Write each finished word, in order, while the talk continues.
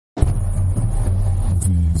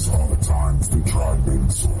to try many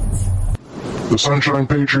souls. The Sunshine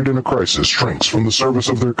Patriot in a crisis shrinks from the service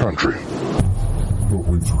of their country. But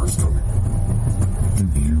winter is coming. Do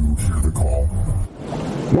you hear the call?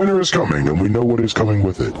 Winter is coming, and we know what is coming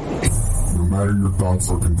with it. No matter your thoughts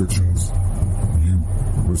or convictions, you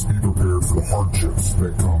must be prepared for the hardships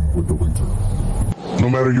that come with the winter. No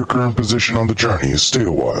matter your current position on the journey, stay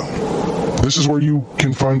a while. This is where you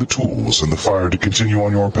can find the tools and the fire to continue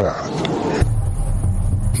on your path.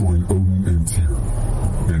 Join Odin and Tyr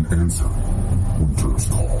and answer Winter's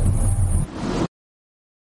call.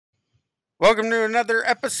 Welcome to another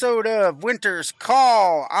episode of Winter's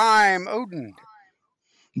Call. I'm Odin.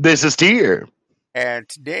 This is Tyr. And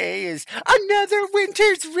today is another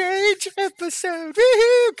Winter's Rage episode.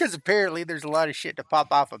 Woohoo! Because apparently there's a lot of shit to pop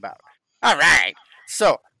off about. All right.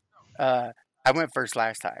 So, I went first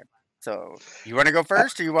last time. So, you want to go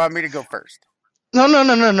first or you want me to go first? No.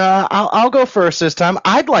 I'll go first this time.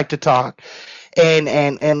 I'd like to talk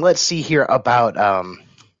and let's see here about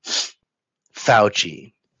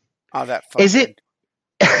Fauci. Oh, that fucking...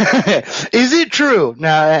 Is it true?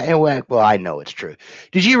 Now, well, I know it's true.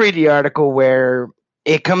 Did you read the article where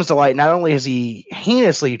it comes to light not only has he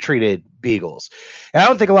heinously treated beagles, and I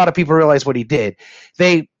don't think a lot of people realize what he did.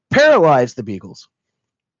 They paralyzed the beagles,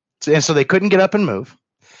 and so they couldn't get up and move.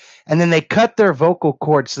 And then they cut their vocal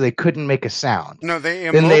cords so they couldn't make a sound. No, they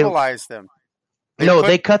immobilized them. They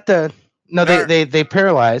paralyzed.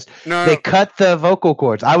 No, they cut the vocal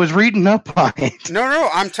cords. I was reading up on it. No,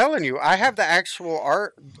 I'm telling you, I have the actual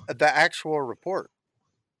report.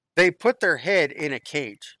 They put their head in a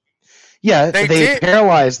cage. Yeah, they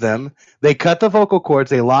paralyzed them. They cut the vocal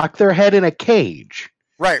cords. They locked their head in a cage.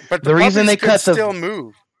 Right, but the reason they could still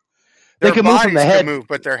move. They could move from the head, could move,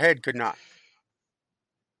 but their head could not.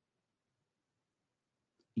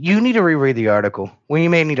 You need to reread the article. We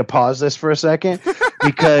may need to pause this for a second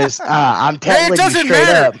because I'm telling you straight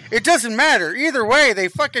up. It doesn't matter. Either way, they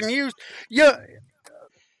fucking used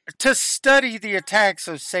to study the attacks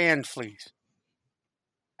of sand fleas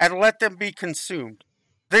and let them be consumed.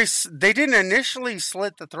 They didn't initially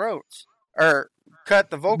slit the throats or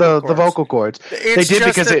cut the vocal cords. The vocal cords. It's they did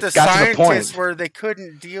just because that it the got to the point scientists where they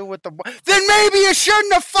couldn't deal with the. Then maybe you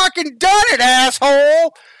shouldn't have fucking done it,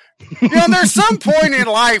 asshole. There's some point in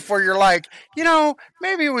life where you're like,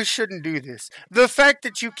 maybe we shouldn't do this. The fact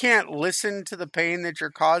that you can't listen to the pain that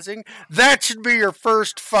you're causing, that should be your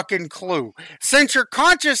first fucking clue. Since your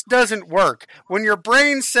conscience doesn't work, when your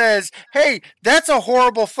brain says, hey, that's a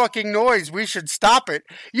horrible fucking noise, we should stop it,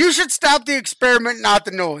 you should stop the experiment, not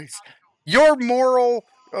the noise. Your moral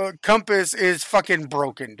compass is fucking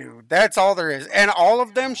broken, dude. That's all there is. And all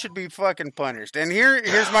of them should be fucking punished. And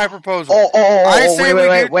here's my proposal.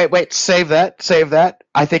 Wait. Save that.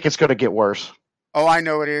 I think it's going to get worse. Oh, I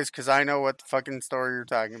know it is, because I know what the fucking story you're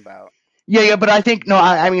talking about. Yeah, but I think,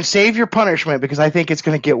 I mean, save your punishment, because I think it's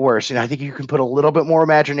going to get worse. And I think you can put a little bit more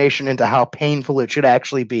imagination into how painful it should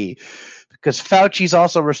actually be. Because Fauci's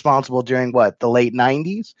also responsible during, the late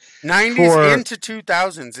 90s? 90s into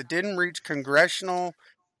 2000s. It didn't reach congressional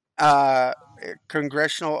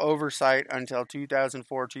oversight until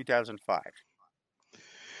 2004, 2005.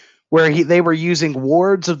 Where they were using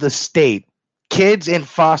wards of the state, kids in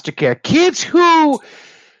foster care, kids who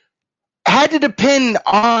had to depend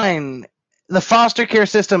on the foster care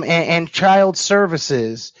system and child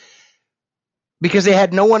services because they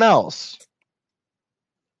had no one else.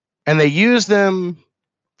 And they used them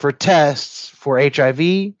for tests for HIV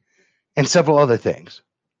and several other things.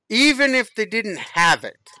 Even if they didn't have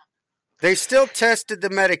it, they still tested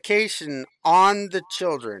the medication on the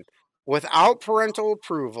children without parental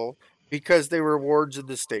approval because they were wards of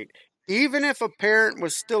the state. Even if a parent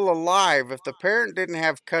was still alive, if the parent didn't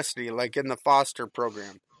have custody, like in the foster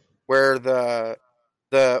program, where the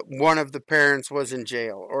one of the parents was in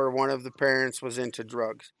jail or one of the parents was into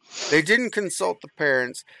drugs, they didn't consult the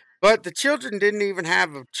parents. But the children didn't even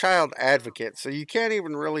have a child advocate, so you can't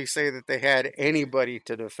even really say that they had anybody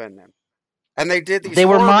to defend them. And they did these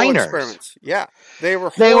horrible experiments. Yeah, they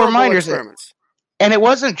were horrible experiments. And it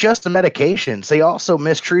wasn't just the medications. They also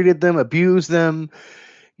mistreated them, abused them,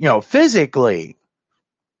 physically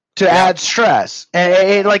to add stress.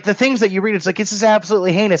 And like the things that you read, it's like, this is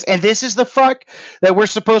absolutely heinous. And this is the fuck that we're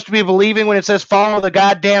supposed to be believing when it says follow the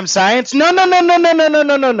goddamn science? No.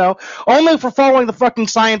 Only for following the fucking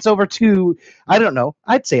science over to, I don't know,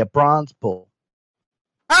 I'd say a bronze bull.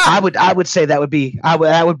 I would say that would be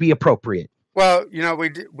appropriate. Well,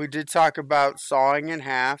 we did talk about sawing in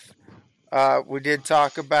half. We did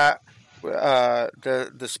talk about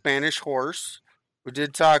the Spanish horse. We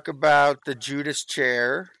did talk about the Judas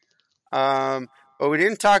chair. But we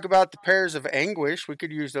didn't talk about the pears of anguish. We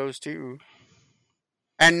could use those too.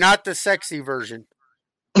 And not the sexy version.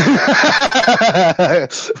 But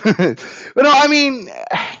no, I mean,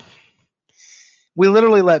 we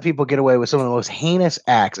literally let people get away with some of the most heinous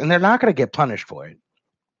acts, and they're not going to get punished for it.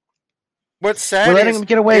 What's sad We're letting them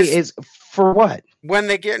get away is for what? When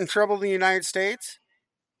they get in trouble in the United States,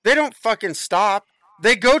 they don't fucking stop.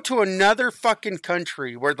 They go to another fucking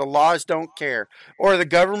country where the laws don't care, or the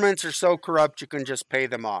governments are so corrupt you can just pay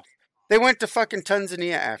them off. They went to fucking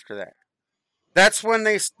Tanzania after that. That's when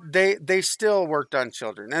they still worked on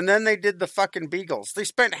children. And then they did the fucking beagles. They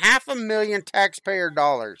spent $500,000 taxpayer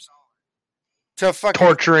dollars to fucking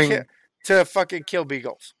torturing to fucking kill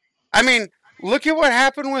beagles. I mean, look at what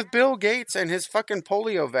happened with Bill Gates and his fucking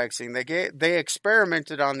polio vaccine. They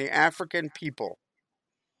experimented on the African people,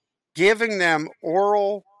 giving them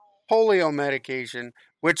oral polio medication,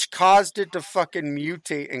 which caused it to fucking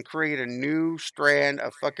mutate and create a new strand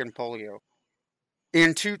of fucking polio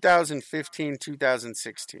in 2015,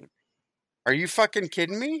 2016. Are you fucking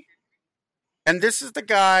kidding me? And this is the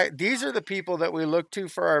guy, these are the people that we look to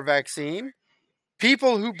for our vaccine.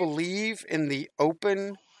 People who believe in the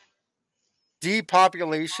open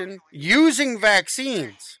depopulation using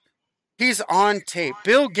vaccines. He's on tape.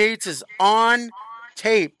 Bill Gates is on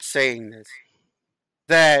tape saying this.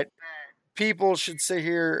 That people should sit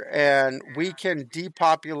here and we can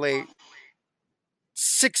depopulate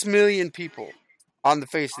 6 million people on the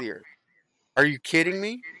face of the earth. Are you kidding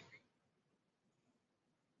me?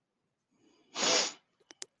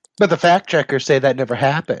 But the fact checkers say that never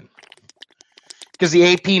happened. Because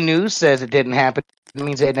the AP News says it didn't happen. It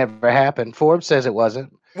means it never happened. Forbes says it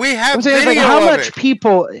wasn't. We have video like, how much it.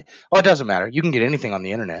 People... Oh, it doesn't matter. You can get anything on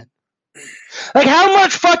the internet. Like, how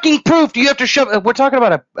much fucking proof do you have to show? We're talking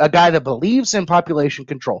about a guy that believes in population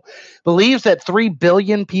control. Believes that 3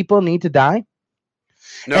 billion people need to die.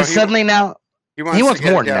 No, and suddenly now... He wants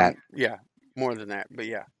more than that. Yeah, more than that, but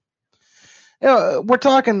yeah. We're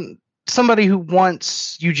talking somebody who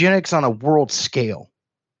wants eugenics on a world scale.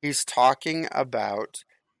 He's talking about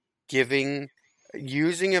using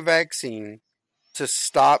a vaccine to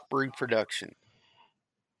stop reproduction.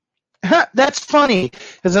 That's funny,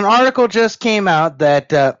 because an article just came out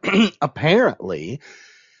that apparently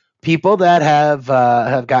people that have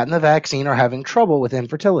gotten the vaccine are having trouble with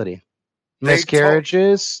infertility.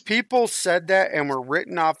 Miscarriages. People said that and were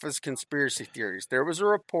written off as conspiracy theories. There was a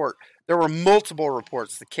report. There were multiple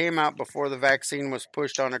reports that came out before the vaccine was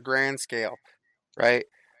pushed on a grand scale, right?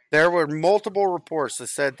 There were multiple reports that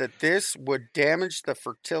said that this would damage the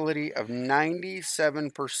fertility of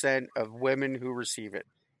 97% of women who receive it.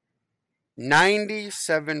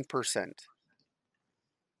 97%.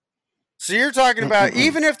 So you're talking about,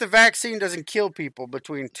 even if the vaccine doesn't kill people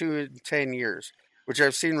between 2 and 10 years, which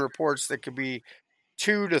I've seen reports that could be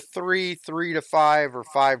 2 to 3, 3 to 5, or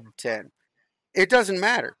 5 to 10. It doesn't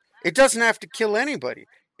matter. It doesn't have to kill anybody.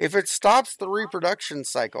 If it stops the reproduction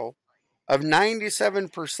cycle of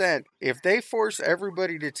 97%, if they force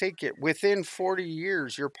everybody to take it, within 40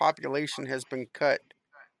 years, your population has been cut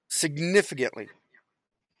significantly.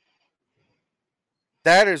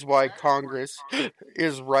 That is why Congress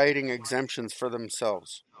is writing exemptions for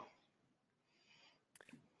themselves.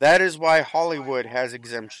 That is why Hollywood has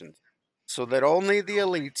exemptions, so that only the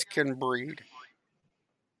elites can breed.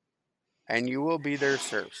 And you will be their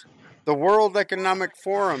serfs. The World Economic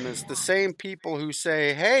Forum is the same people who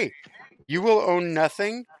say, hey, you will own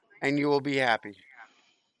nothing and you will be happy.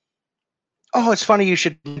 Oh, it's funny you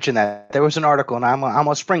should mention that. There was an article, and I'm going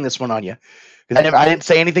to spring this one on you. I didn't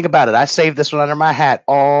say anything about it. I saved this one under my hat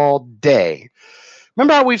all day.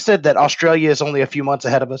 Remember how we've said that Australia is only a few months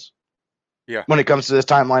ahead of us? Yeah. When it comes to this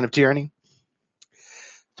timeline of tyranny?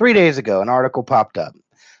 3 days ago, an article popped up.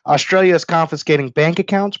 Australia is confiscating bank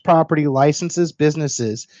accounts, property, licenses,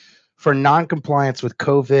 businesses for non-compliance with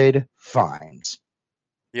COVID fines.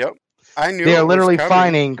 Yep. I knew they are it literally was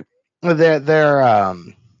fining.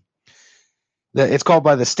 It's called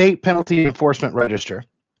by the State Penalty Enforcement Register.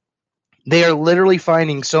 They are literally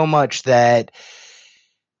fining so much that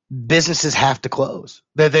businesses have to close.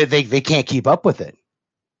 They can't keep up with it.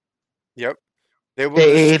 Yep. They will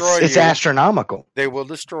destroy you. It's astronomical. They will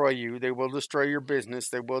destroy you. They will destroy your business.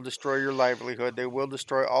 They will destroy your livelihood. They will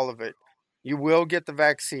destroy all of it. You will get the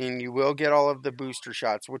vaccine. You will get all of the booster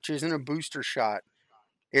shots, which isn't a booster shot.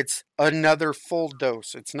 It's another full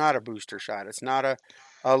dose. It's not a booster shot. It's not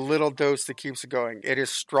a little dose that keeps it going. It is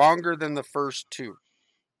stronger than the first two.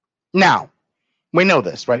 Now, we know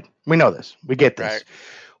this, right? We know this. We get this. Right.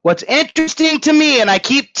 What's interesting to me, and I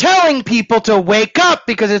keep telling people to wake up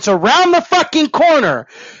because it's around the fucking corner,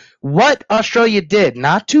 what Australia did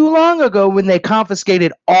not too long ago when they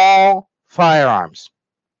confiscated all firearms.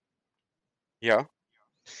 Yeah.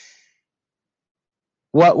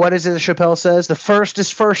 What is it that Chappelle says? The first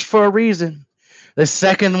is first for a reason. The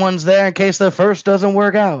second one's there in case the first doesn't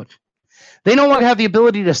work out. They no longer have the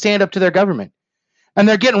ability to stand up to their government. And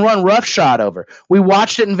they're getting run roughshod over. We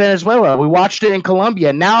watched it in Venezuela. We watched it in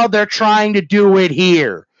Colombia. Now they're trying to do it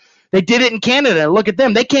here. They did it in Canada. Look at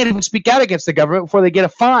them. They can't even speak out against the government before they get a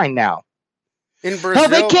fine now. In Brazil, Hell,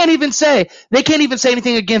 they can't even say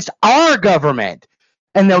anything against our government,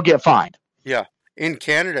 and they'll get fined. Yeah. In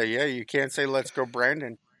Canada, yeah, you can't say "Let's go,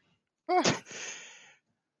 Brandon." Oh.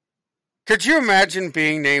 Could you imagine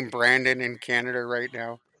being named Brandon in Canada right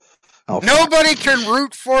now? Oh, nobody can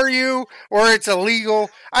root for you, or it's illegal.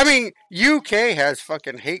 I mean, UK has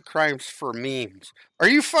fucking hate crimes for memes. Are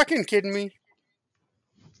you fucking kidding me?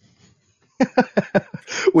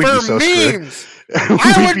 We'd for be so memes,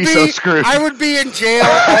 screwed. I would be in jail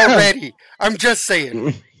already. I'm just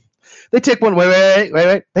saying. They take one. Wait.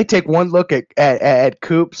 They take one look at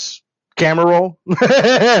Coop's camera roll.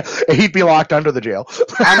 He'd be locked under the jail.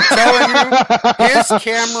 I'm telling you, his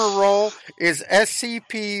camera roll is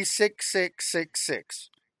SCP-6666.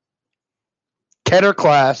 Keter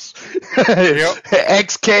class. Yep.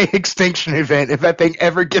 XK extinction event if that thing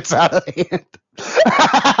ever gets out of hand.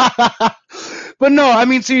 But no, I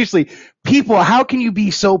mean, seriously, people, how can you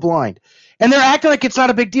be so blind? And they're acting like it's not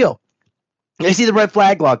a big deal. They see the red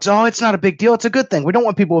flag logs. Oh, it's not a big deal. It's a good thing. We don't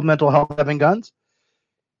want people with mental health having guns.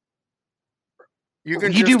 You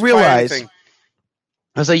do realize, anything.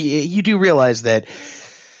 You do realize that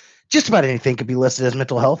just about anything could be listed as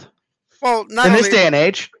mental health. Well, not in only, this day and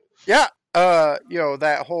age. Yeah.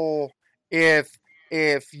 That whole if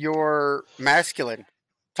you're masculine,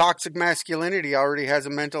 toxic masculinity already has a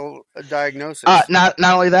mental diagnosis. Not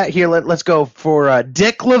only that. Here, let's go for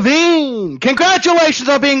Dick Levine. Congratulations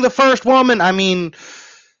on being the first woman. I mean,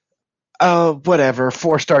 whatever.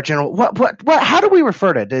 4-star general. What? How do we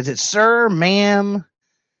refer to it? Is it sir, ma'am?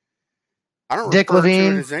 I don't Dick refer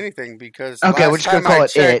Levine? to it as anything because okay, we're just gonna call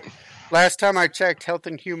it it. Last time I checked, Health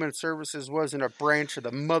and Human Services wasn't a branch of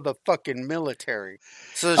the motherfucking military,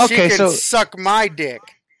 so she can suck my dick.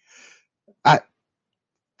 I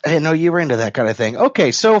didn't know you were into that kind of thing.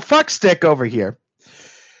 Okay, so fuck Stick over here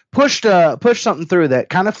pushed something through that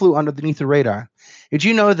kind of flew underneath the radar. Did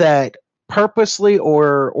you know that purposely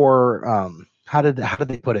or how did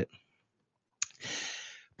they put it?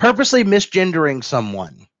 Purposely misgendering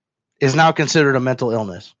someone is now considered a mental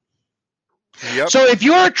illness. Yep. So if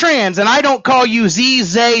you're trans and I don't call you Z,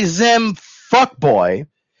 Zay, Zim, fuckboy,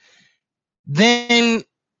 then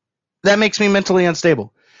that makes me mentally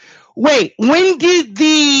unstable. Wait, when did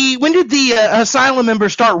the asylum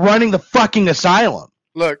members start running the fucking asylum?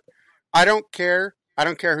 Look, I don't care. I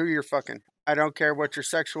don't care who you're fucking. I don't care what your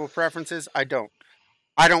sexual preference is. I don't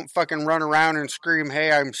fucking run around and scream,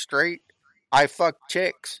 "Hey, I'm straight." I fuck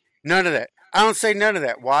chicks. None of that. I don't say none of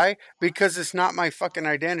that. Why? Because it's not my fucking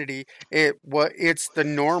identity. It's the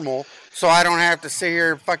normal, so I don't have to sit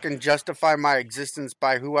here and fucking justify my existence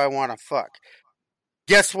by who I want to fuck.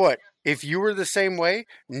 Guess what? If you were the same way,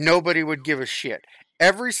 nobody would give a shit.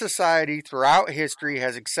 Every society throughout history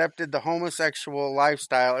has accepted the homosexual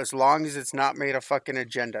lifestyle as long as it's not made a fucking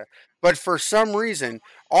agenda. But for some reason,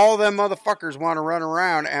 all them motherfuckers want to run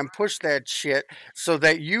around and push that shit so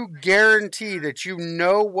that you guarantee that you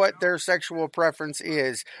know what their sexual preference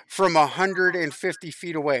is from 150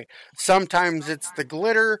 feet away. Sometimes it's the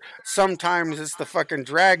glitter, sometimes it's the fucking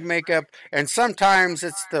drag makeup, and sometimes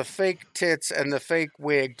it's the fake tits and the fake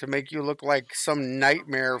wig to make you look like some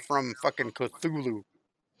nightmare from fucking Cthulhu.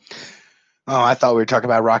 Oh, I thought we were talking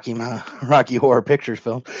about Rocky Horror Picture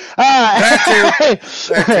Film. That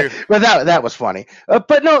too. But that was funny.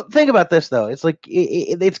 But no, think about this though. It's like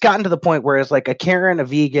it's gotten to the point where it's like a Karen, a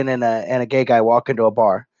vegan, and a gay guy walk into a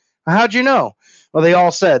bar. How'd you know? Well, they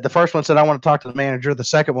all said. The first one said, "I want to talk to the manager." The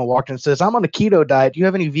second one walked in and says, "I'm on a keto diet. Do you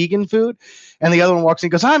have any vegan food?" And the other one walks in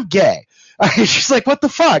and goes, "I'm gay." She's like, "What the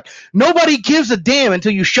fuck?" Nobody gives a damn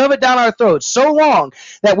until you shove it down our throats so long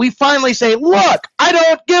that we finally say, "Look, I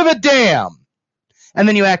don't give a damn." And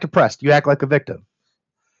then you act oppressed. You act like a victim.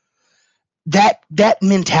 That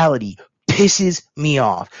mentality pisses me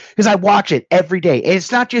off because I watch it every day.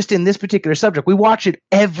 It's not just in this particular subject. We watch it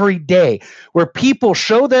every day where people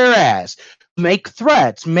show their ass, make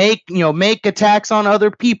threats, make attacks on other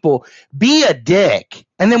people, be a dick.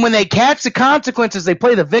 And then when they catch the consequences, they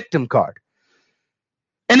play the victim card.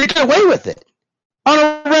 And they get away with it on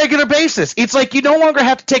a regular basis. It's like you no longer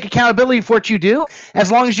have to take accountability for what you do as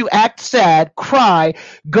long as you act sad, cry,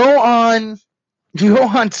 go on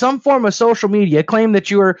some form of social media, claim that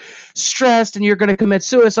you are stressed and you're going to commit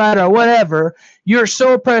suicide or whatever. You're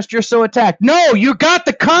so oppressed, you're so attacked. No, you got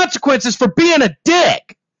the consequences for being a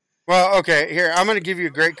dick. Well, okay, here, I'm going to give you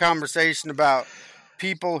a great conversation about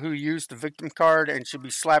people who use the victim card and should be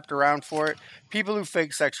slapped around for it. People who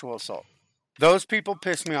fake sexual assault. Those people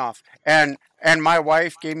piss me off. And my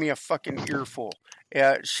wife gave me a fucking earful.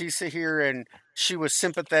 She sit here and she was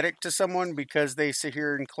sympathetic to someone because they sit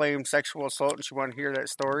here and claim sexual assault, and she wanted to hear that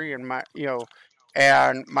story. And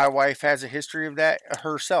and my wife has a history of that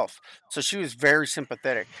herself, so she was very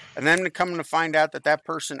sympathetic. And then to come to find out that that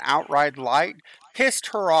person outright lied pissed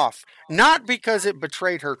her off, not because it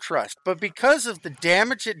betrayed her trust, but because of the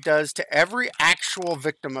damage it does to every actual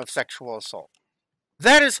victim of sexual assault.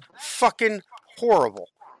 That is fucking horrible.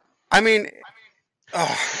 I mean,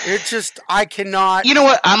 I cannot. You know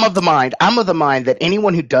what? I'm of the mind that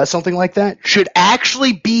anyone who does something like that should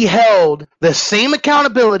actually be held the same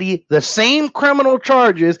accountability, the same criminal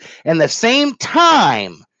charges, and the same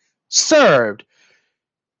time served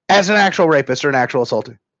as an actual rapist or an actual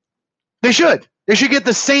assaulter. They should. They should get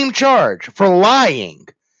the same charge for lying.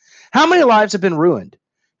 How many lives have been ruined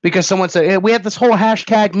because someone said, hey, we have this whole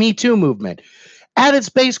hashtag Me Too movement. At its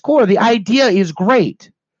base core, the idea is great.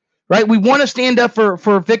 Right? We want to stand up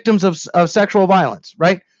for victims of sexual violence,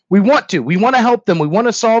 right? We want to help them. We want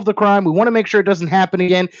to solve the crime. We want to make sure it doesn't happen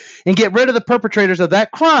again and get rid of the perpetrators of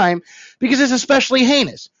that crime because it's especially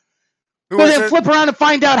heinous. But then flip around and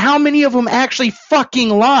find out how many of them actually fucking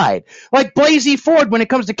lied. Like Blasey Ford when it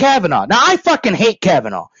comes to Kavanaugh. Now, I fucking hate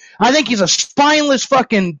Kavanaugh. I think he's a spineless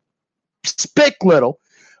fucking spick little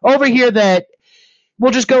over here that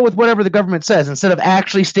will just go with whatever the government says instead of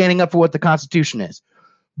actually standing up for what the Constitution is.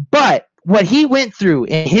 But what he went through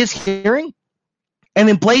in his hearing, and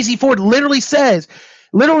then Blasey Ford literally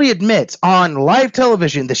admits on live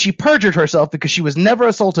television that she perjured herself because she was never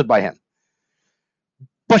assaulted by him.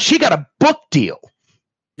 But she got a book deal.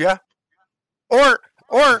 Yeah.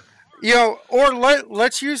 Let's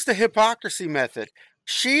use the hypocrisy method.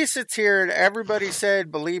 She sits here and everybody said,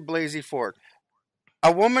 believe Blasey Ford.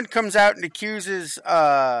 A woman comes out and accuses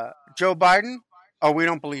Joe Biden. Oh, we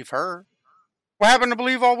don't believe her. What happened to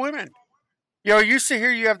believe all women? You see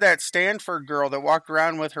here, you have that Stanford girl that walked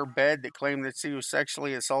around with her bed that claimed that she was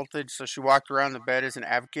sexually assaulted, so she walked around the bed as an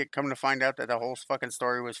advocate, come to find out that the whole fucking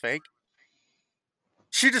story was fake.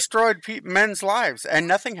 She destroyed men's lives, and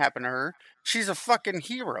nothing happened to her. She's a fucking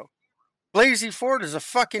hero. Blasey Ford is a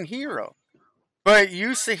fucking hero. But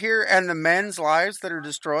you sit here and the men's lives that are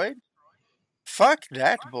destroyed? Fuck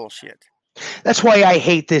that bullshit. That's why I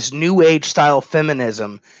hate this new age style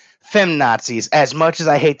feminism. Feminazis, as much as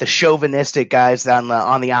I hate the chauvinistic guys on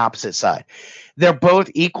the opposite side. They're both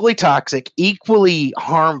equally toxic, equally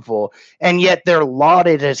harmful, and yet they're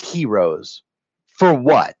lauded as heroes. For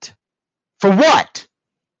what? For what?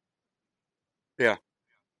 Yeah.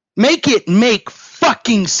 Make it make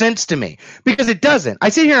fucking sense to me. Because it doesn't. I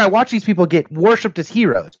sit here and I watch these people get worshipped as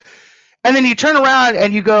heroes. And then you turn around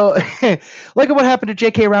and you go, look at what happened to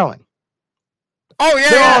J.K. Rowling. Oh, yeah.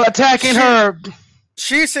 They're all attacking her.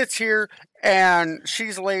 She sits here and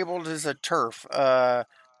she's labeled as a TERF,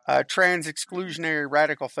 a trans exclusionary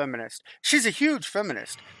radical feminist. She's a huge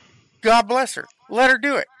feminist. God bless her. Let her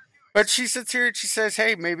do it. But she sits here and she says,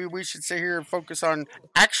 hey, maybe we should sit here and focus on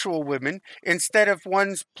actual women instead of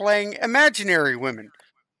ones playing imaginary women.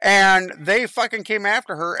 And they fucking came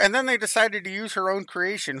after her, and then they decided to use her own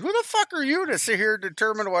creation. Who the fuck are you to sit here and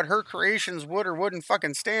determine what her creations would or wouldn't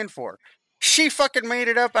fucking stand for? She fucking made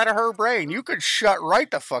it up out of her brain. You could shut right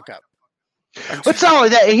the fuck up. What's all of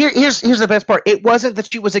that? Here's the best part. It wasn't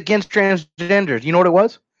that she was against transgenders. You know what it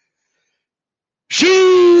was?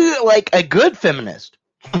 She, like a good feminist.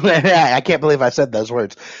 I can't believe I said those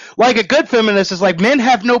words. Like a good feminist is like, men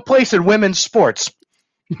have no place in women's sports.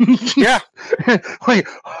 Yeah. Like,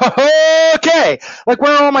 okay. Like,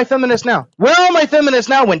 where are all my feminists now? Where are all my feminists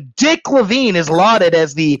now when Dick Levine is lauded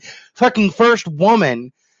as the fucking first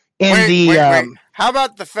woman Wait. How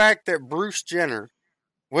about the fact that Bruce Jenner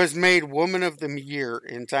was made Woman of the Year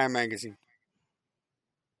in Time magazine?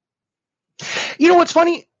 You know what's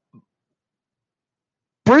funny?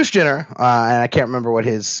 Bruce Jenner, and I can't remember what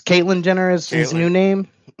Caitlyn Jenner is his new name.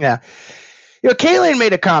 Yeah. Caitlyn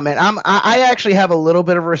made a comment. I actually have a little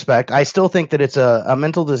bit of respect. I still think that it's a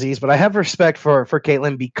mental disease, but I have respect for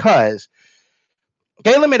Caitlyn because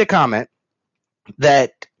Caitlyn made a comment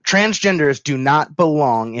that transgenders do not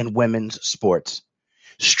belong in women's sports.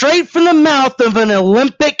 Straight from the mouth of an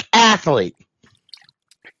Olympic athlete.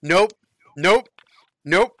 Nope.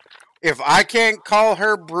 If I can't call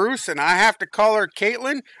her Bruce and I have to call her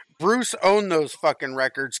Caitlyn, Bruce owned those fucking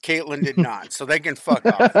records. Caitlyn did not, so they can fuck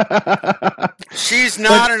off. She's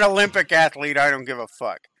not an Olympic athlete. I don't give a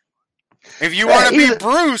fuck. If you want to be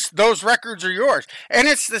Bruce, those records are yours. And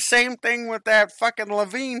it's the same thing with that fucking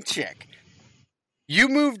Levine chick. You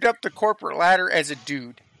moved up the corporate ladder as a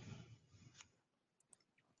dude.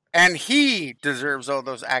 And he deserves all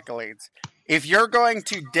those accolades. If you're going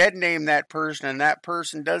to dead name that person and that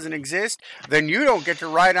person doesn't exist, then you don't get to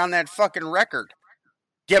write on that fucking record.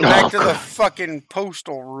 Get back to the fucking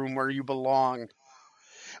postal room where you belong.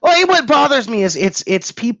 Well, what bothers me is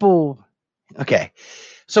it's people. Okay,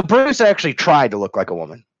 so Bruce actually tried to look like a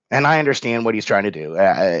woman, and I understand what he's trying to do.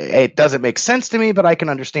 It doesn't make sense to me, but I can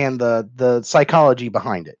understand the psychology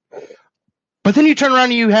behind it. But then you turn around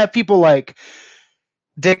and you have people like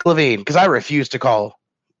Dick Levine, because I refuse to call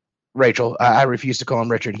Rachel. I refuse to call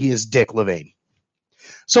him Richard. He is Dick Levine.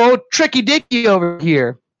 So Tricky Dicky over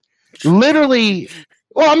here, literally.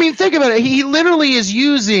 Well, I mean, think about it. He literally is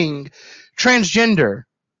using transgender.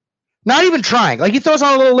 Not even trying. Like, he throws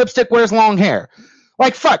on a little lipstick, wears long hair.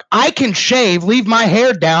 Like, fuck, I can shave, leave my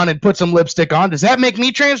hair down, and put some lipstick on. Does that make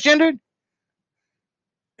me transgendered?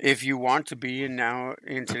 If you want to be in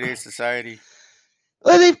today's society.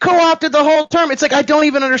 They've co-opted the whole term. It's like, I don't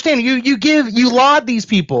even understand. You laud these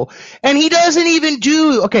people, and he doesn't even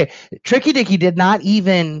do. Okay, Tricky Dicky did not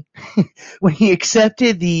even when he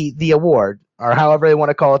accepted the award, or however they want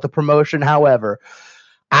to call it, the promotion. However,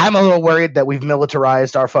 I'm a little worried that we've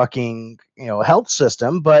militarized our fucking health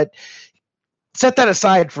system. But set that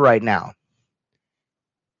aside for right now.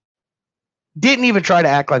 Didn't even try to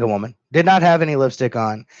act like a woman. Did not have any lipstick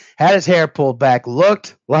on. Had his hair pulled back.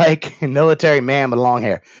 Looked like a military man with long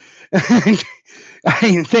hair. I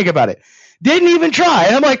mean, think about it. Didn't even try.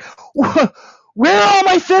 And I'm like, where are all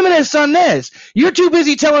my feminists on this? You're too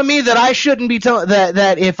busy telling me that I shouldn't be telling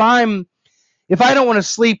that if I don't want to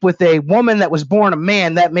sleep with a woman that was born a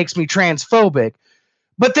man, that makes me transphobic.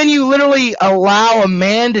 But then you literally allow a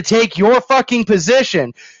man to take your fucking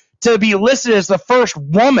position to be listed as the first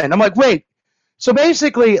woman. I'm like, wait. So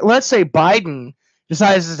basically, let's say Biden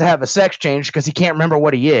decides to have a sex change because he can't remember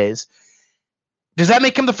what he is. Does that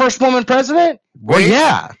make him the first woman president? Well,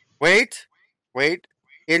 yeah. Wait.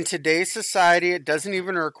 In today's society, it doesn't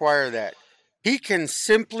even require that. He can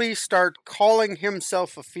simply start calling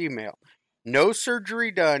himself a female. No surgery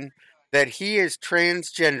done, that he is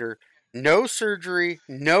transgender. No surgery,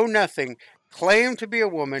 no nothing. Claim to be a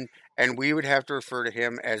woman, and we would have to refer to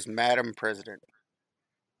him as Madam President.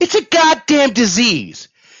 It's a goddamn disease.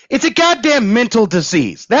 It's a goddamn mental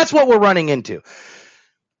disease. That's what we're running into.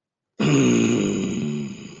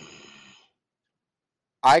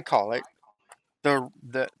 I call it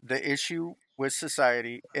the issue with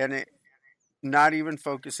society, and it not even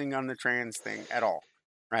focusing on the trans thing at all,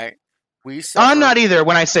 right? I'm not either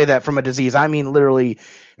when I say that from a disease. I mean literally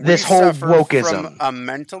this whole wokeism. From a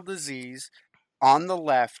mental disease on the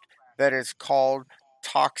left that is called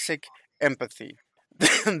toxic empathy.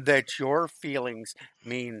 That your feelings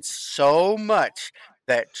mean so much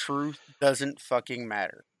that truth doesn't fucking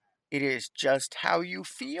matter. It is just how you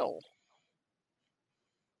feel.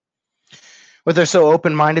 But they're so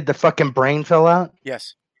open-minded the fucking brain fell out?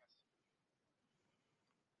 Yes.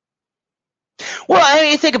 Well, I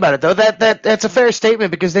mean, think about it, though. That's a fair statement,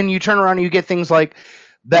 because then you turn around and you get things like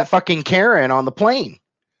that fucking Karen on the plane.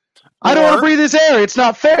 I don't want to breathe this air. It's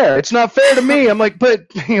not fair. It's not fair to me. I'm like, but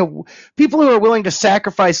people who are willing to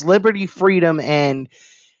sacrifice liberty, freedom, and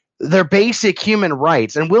their basic human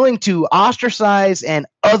rights, and willing to ostracize and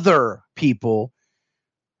other people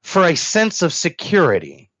for a sense of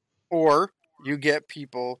security. Or you get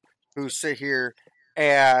people who sit here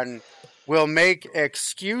and will make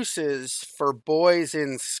excuses for boys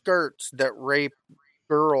in skirts that rape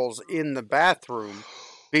girls in the bathroom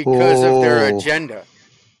because of their agenda.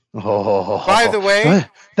 Oh. By the way,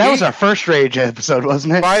 that was our first rage episode,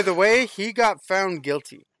 wasn't it? By the way, he got found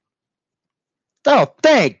guilty. Oh,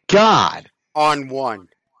 thank God. On one.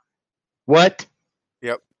 What?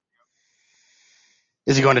 Yep.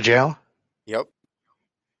 Is he going to jail? Yep.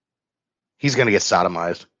 He's going to get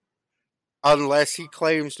sodomized. Unless he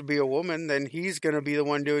claims to be a woman, then he's going to be the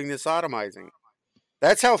one doing the sodomizing.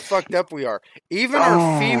 That's how fucked up we are. Even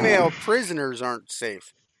our female prisoners aren't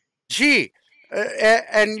safe. Gee,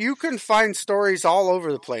 and you can find stories all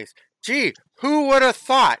over the place. Gee, who would have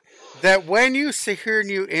thought that when you sit here and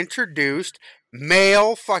you introduced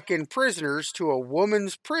male fucking prisoners to a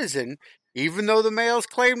woman's prison, even though the males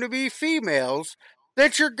claim to be females,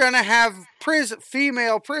 that you're going to have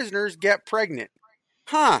female prisoners get pregnant?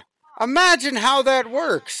 Huh. Imagine how that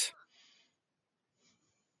works.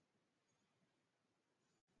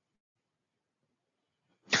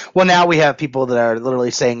 Well, now we have people that are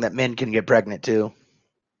literally saying that men can get pregnant too.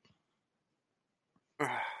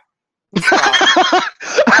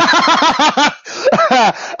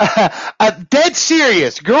 Dead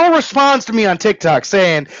serious. Girl responds to me on TikTok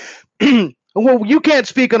saying, well, you can't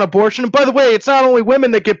speak on abortion. And by the way, it's not only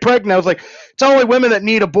women that get pregnant. I was like, it's only women that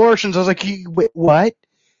need abortions. I was like, wait, what?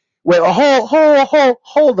 Wait,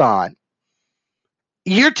 hold on.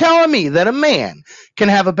 You're telling me that a man can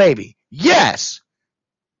have a baby? Yes.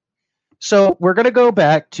 So we're going to go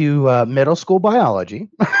back to middle school biology.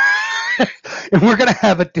 And we're going to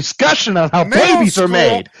have a discussion on how babies are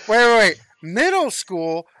made. Wait. Middle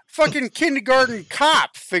school? Fucking kindergarten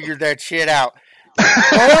cop figured that shit out.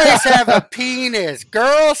 Boys have a penis.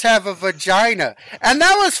 Girls have a vagina. And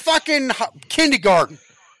that was fucking kindergarten.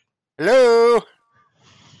 Hello?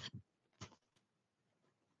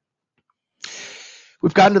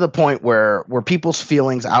 We've gotten to the point where people's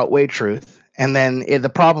feelings outweigh truth. And then the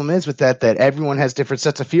problem is with that everyone has different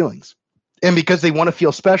sets of feelings. And because they want to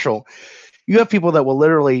feel special, you have people that will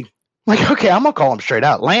literally, like, okay, I'm going to call him straight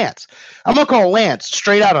out. Lance. I'm going to call Lance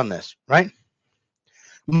straight out on this, right?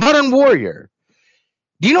 Modern Warrior.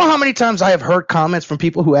 Do you know how many times I have heard comments from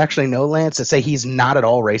people who actually know Lance that say he's not at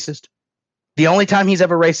all racist? The only time he's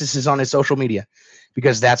ever racist is on his social media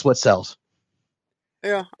because that's what sells.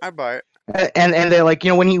 Yeah, I buy it. And they're like,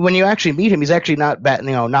 when you actually meet him, he's actually not bad,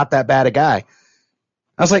 not that bad a guy.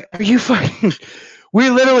 I was like, are you fucking?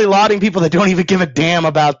 We're literally lauding people that don't even give a damn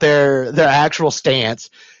about their actual stance.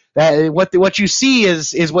 That what you see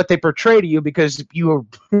is what they portray to you because we're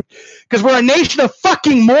a nation of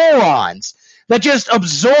fucking morons that just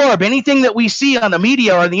absorb anything that we see on the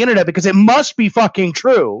media or on the internet because it must be fucking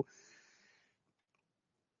true.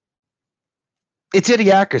 It's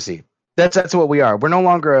idiocracy. That's what we are. We're no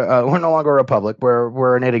longer a republic.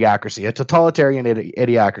 We're an idiocracy, a totalitarian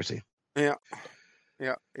idiocracy. Yeah.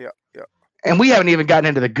 And we haven't even gotten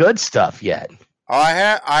into the good stuff yet. Oh,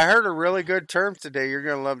 I heard a really good term today. You're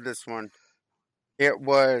gonna love this one. It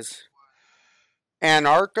was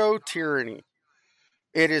anarcho-tyranny.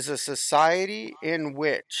 It is a society in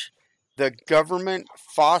which the government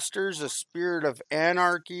fosters a spirit of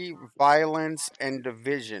anarchy, violence, and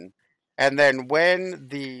division. And then when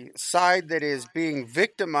the side that is being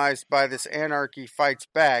victimized by this anarchy fights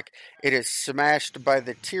back, it is smashed by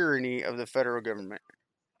the tyranny of the federal government.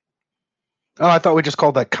 Oh, I thought we just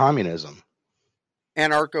called that communism.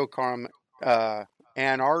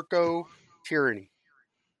 Anarcho-tyranny.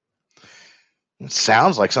 It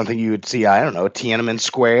sounds like something you would see, I don't know, Tiananmen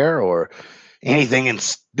Square or anything in...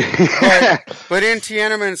 but in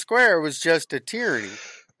Tiananmen Square, it was just a tyranny.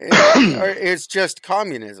 It's just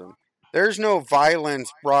communism. There's no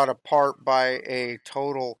violence brought apart by a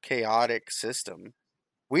total chaotic system.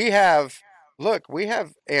 We have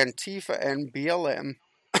Antifa and BLM.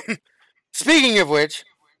 Speaking of which,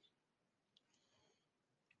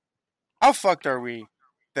 how fucked are we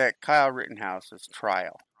that Kyle Rittenhouse's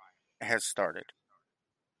trial has started?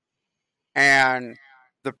 And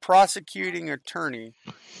the prosecuting attorney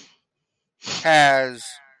has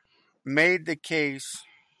made the case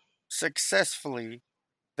successfully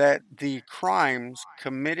that the crimes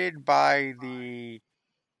committed by the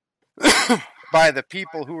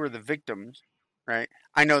people who are the victims, right?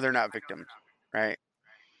 I know they're not victims, right?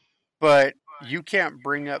 But you can't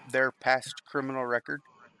bring up their past criminal record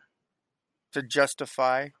to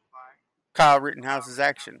justify Kyle Rittenhouse's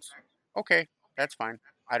actions. Okay, that's fine.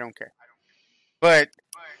 I don't care. But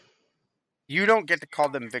you don't get to call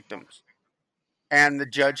them victims. And the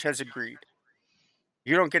judge has agreed.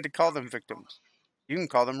 You don't get to call them victims. You can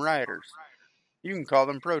call them rioters. You can call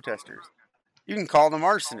them protesters. You can call them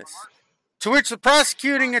arsonists. To which the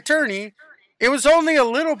prosecuting attorney, it was only a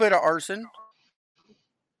little bit of arson.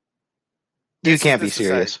 You can't be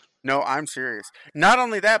serious. No, I'm serious. Not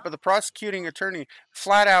only that, but the prosecuting attorney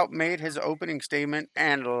flat out made his opening statement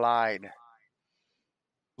and lied.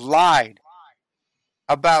 Lied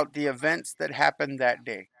about the events that happened that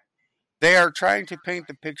day. They are trying to paint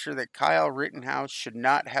the picture that Kyle Rittenhouse should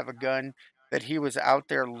not have a gun, that he was out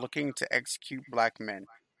there looking to execute black men.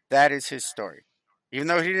 That is his story. Even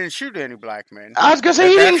though he didn't shoot any black men. I was going to say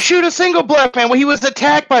he didn't shoot a single black man when he was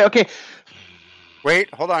attacked by... Okay.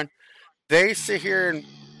 Wait, hold on. They sit here and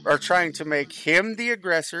are trying to make him the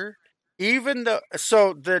aggressor.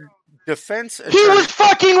 So the defense attorney... He was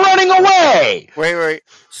fucking running away! Wait.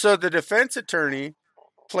 So the defense attorney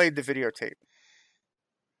played the videotape.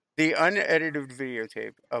 The unedited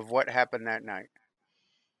videotape of what happened that night,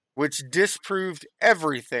 which disproved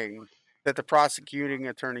everything that the prosecuting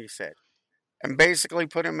attorney said and basically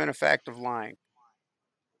put him in a fact of lying.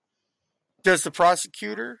 Does the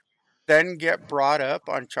prosecutor then get brought up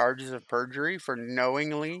on charges of perjury for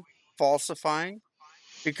knowingly falsifying?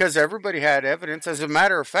 Because everybody had evidence. As a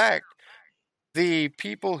matter of fact, the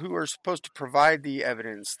people who are supposed to provide the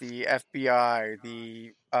evidence, the FBI,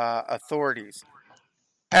 the authorities,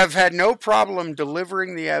 have had no problem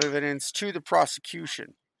delivering the evidence to the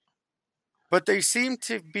prosecution. But they seem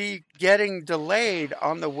to be getting delayed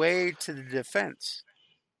on the way to the defense.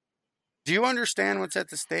 Do you understand what's at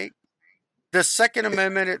the stake? The Second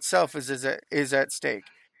Amendment itself is at stake.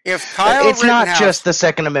 If Kyle It's not Rittenhouse, just the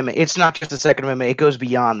Second Amendment. It's not just the Second Amendment. It goes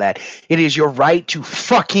beyond that. It is your right to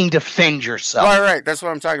fucking defend yourself. right, that's what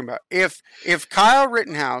I'm talking about. If Kyle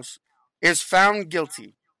Rittenhouse is found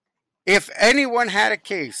guilty, if anyone had a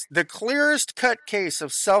case, the clearest cut case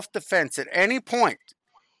of self-defense at any point,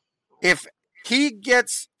 if he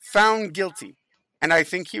gets found guilty, and I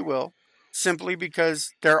think he will, simply because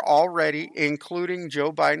they're already, including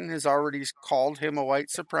Joe Biden, has already called him a white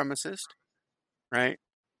supremacist, right?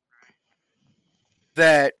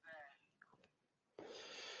 That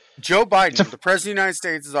Joe Biden, the President of the United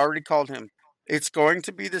States, has already called him. It's going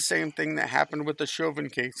to be the same thing that happened with the Chauvin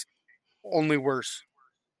case, only worse.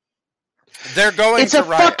 They're going It's to a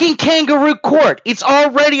riot. fucking kangaroo court. It's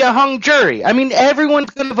already a hung jury. I mean,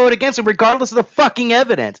 everyone's going to vote against it regardless of the fucking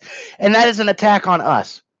evidence. And that is an attack on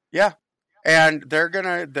us. Yeah. And they're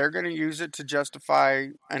gonna use it to justify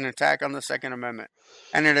an attack on the Second Amendment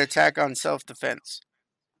and an attack on self-defense.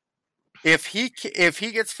 If he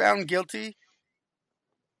gets found guilty,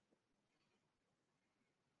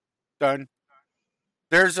 done.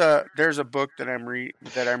 There's a book that I'm reading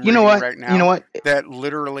right now. You know what? That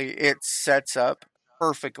literally it sets up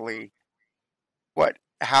perfectly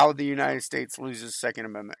how the United States loses Second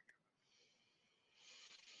Amendment.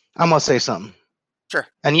 I'm going to say something. Sure.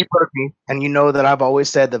 And you've heard me, and you know that I've always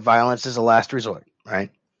said that violence is a last resort, right?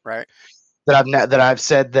 Right. That I've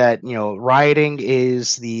said that, rioting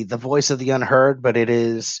is the voice of the unheard, but it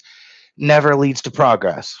is never leads to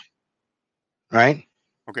progress. Right?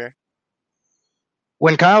 Okay.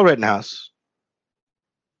 When Kyle Rittenhouse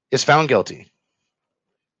is found guilty,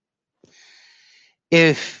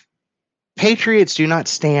 if patriots do not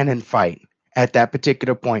stand and fight at that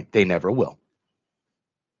particular point, they never will.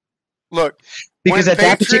 Look, because at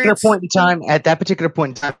that particular point in time,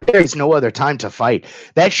 there is no other time to fight.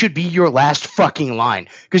 That should be your last fucking line,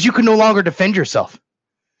 because you can no longer defend yourself.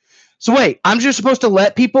 So wait, I'm just supposed to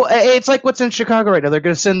let people? It's like what's in Chicago right now. They're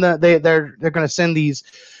going to send they're going to send these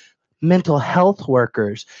mental health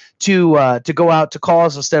workers to go out to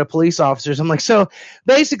calls instead of police officers. I'm like, so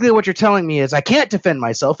basically what you're telling me is I can't defend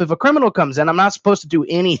myself. If a criminal comes in, I'm not supposed to do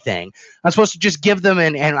anything. I'm supposed to just give them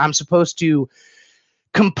and I'm supposed to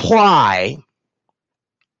comply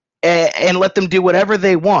and let them do whatever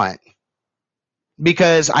they want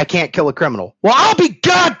because I can't kill a criminal. Well, I'll be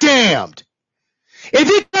goddamned if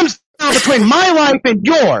it comes down between my life and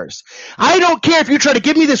yours. I don't care if you try to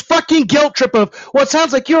give me this fucking guilt trip of, well, it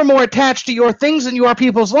sounds like you're more attached to your things than you are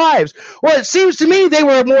people's lives. Well, it seems to me they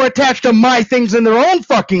were more attached to my things than their own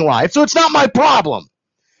fucking lives, so it's not my problem.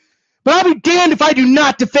 But I'll be damned if I do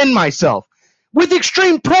not defend myself. With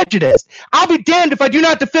extreme prejudice. I'll be damned if I do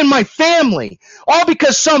not defend my family. All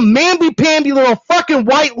because some mamby-pamby little fucking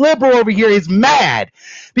white liberal over here is mad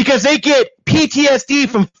because they get PTSD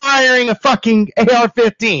from firing a fucking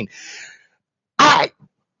AR-15.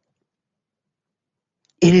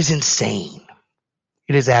 It is insane.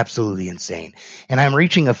 It is absolutely insane. And I'm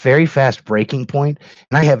reaching a very fast breaking point,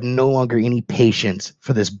 and I have no longer any patience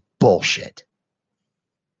for this bullshit.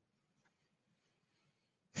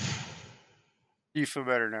 You feel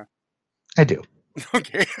better now? I do.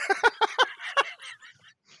 Okay.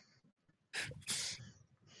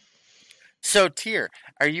 So, Tier,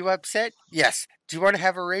 are you upset? Yes. Do you want to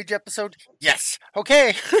have a rage episode? Yes.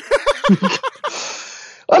 Okay.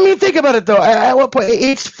 I mean, think about it, though. At what point?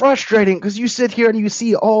 It's frustrating because you sit here and you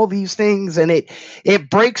see all these things, and it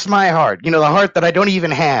breaks my heart. The heart that I don't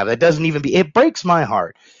even have. That doesn't even be. It breaks my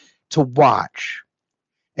heart to watch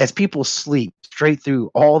as people sleep straight through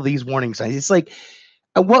all these warning signs. It's like,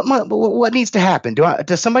 what needs to happen?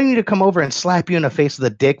 Does somebody need to come over and slap you in the face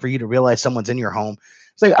with a dick for you to realize someone's in your home?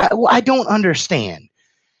 It's like, I don't understand.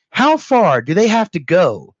 How far do they have to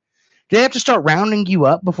go? Do they have to start rounding you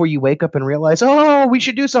up before you wake up and realize, oh, we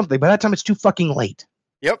should do something? By that time, it's too fucking late.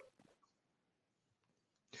 Yep.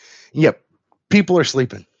 People are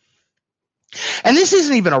sleeping. And this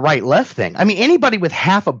isn't even a right-left thing. I mean, anybody with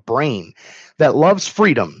half a brain that loves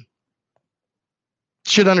freedom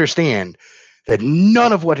should understand that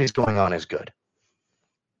none of what is going on is good.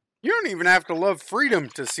 You don't even have to love freedom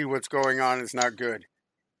to see what's going on is not good.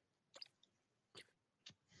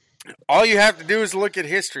 All you have to do is look at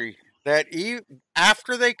history. That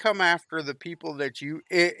after they come after the people that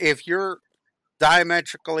if you're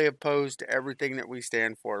diametrically opposed to everything that we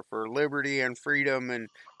stand for liberty and freedom, and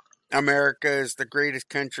America is the greatest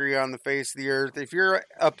country on the face of the earth. If you're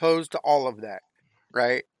opposed to all of that,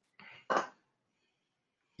 right,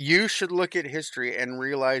 you should look at history and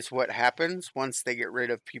realize what happens once they get rid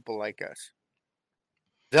of people like us.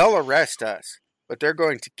 They'll arrest us, but they're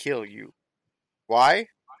going to kill you. Why?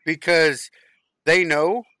 Because they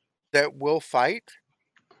know that we'll fight,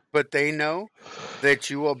 but they know that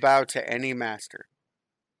you will bow to any master,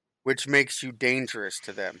 which makes you dangerous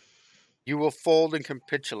to them. You will fold and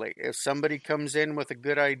capitulate. If somebody comes in with a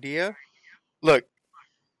good idea, look,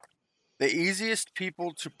 the easiest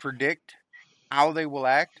people to predict how they will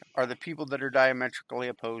act are the people that are diametrically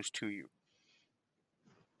opposed to you.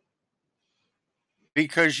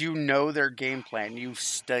 Because you know their game plan, you've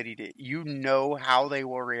studied it, you know how they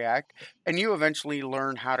will react, and you eventually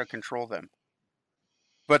learn how to control them.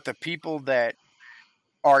 But the people that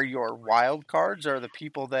are your wild cards are the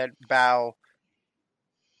people that bow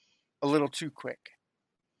a little too quick.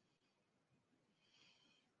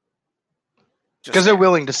 Because they're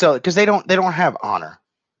willing to sell it. Because they don't have honor.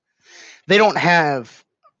 They don't have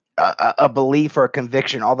a belief or a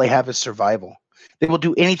conviction. All they have is survival. They will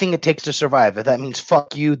do anything it takes to survive. If that means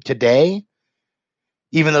fuck you today,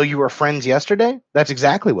 even though you were friends yesterday, that's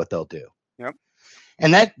exactly what they'll do. Yep.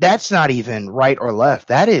 And that's not even right or left.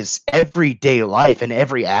 That is everyday life and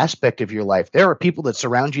every aspect of your life. There are people that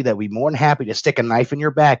surround you that would be more than happy to stick a knife in your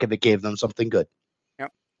back if it gave them something good.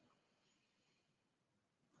 Yep.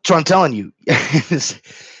 So I'm telling you, the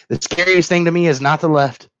scariest thing to me is not the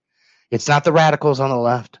left. It's not the radicals on the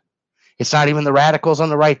left. It's not even the radicals on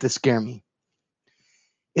the right that scare me.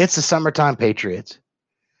 It's the summertime patriots,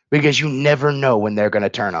 because you never know when they're going to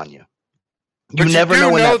turn on you. You never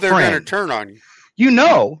know when they're going to turn on you. You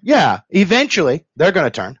know, yeah, eventually they're going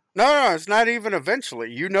to turn. No, it's not even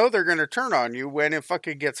eventually. You know they're going to turn on you when it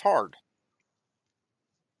fucking gets hard.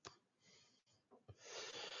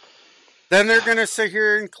 Then they're going to sit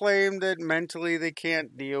here and claim that mentally they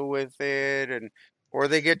can't deal with it, or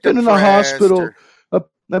they get depressed. Been in the hospital.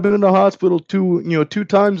 I've been in the hospital two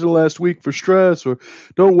times in the last week for stress. Or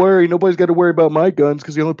don't worry, nobody's got to worry about my guns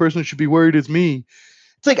because the only person who should be worried is me.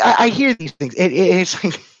 It's like I hear these things. It's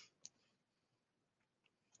like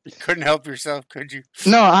you couldn't help yourself, could you?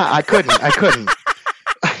 No, I couldn't. I couldn't.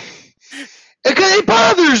 It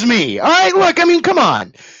bothers me. All right, look. I mean, come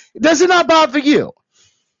on. Does it not bother you?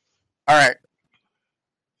 All right.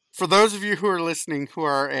 For those of you who are listening who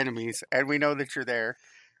are our enemies, and we know that you're there.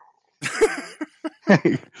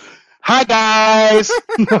 Hi, guys.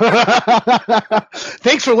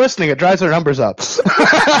 Thanks for listening. It drives our numbers up. The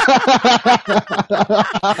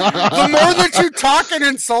more that you talk and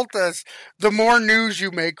insult us, the more news you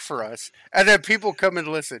make for us. And then people come and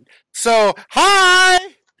listen. So, hi!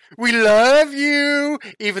 We love you!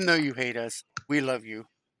 Even though you hate us, we love you.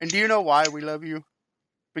 And do you know why we love you?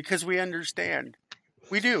 Because we understand.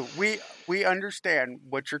 We do. We understand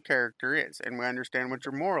what your character is, and we understand what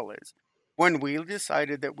your moral is. When we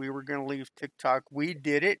decided that we were going to leave TikTok, we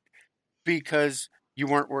did it because you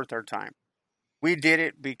weren't worth our time. We did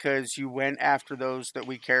it because you went after those that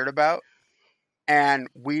we cared about, and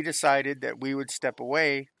we decided that we would step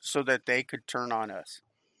away so that they could turn on us.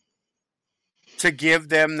 To give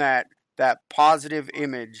them that positive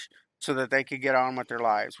image so that they could get on with their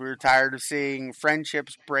lives. We were tired of seeing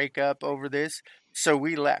friendships break up over this, so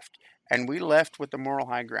we left. And we left with the moral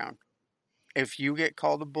high ground. If you get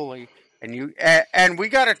called a bully, and we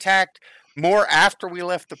got attacked more after we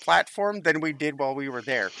left the platform than we did while we were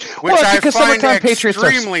there, which I find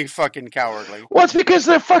extremely fucking cowardly. Well, it's because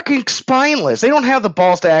they're fucking spineless. They don't have the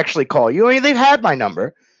balls to actually call you. I mean, they've had my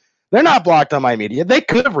number. They're not blocked on my media. They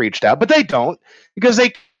could have reached out, but they don't, because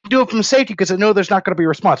they do it from safety, because they know there's not going to be a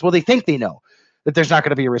response. Well, they think they know that there's not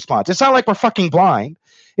going to be a response. It's not like we're fucking blind.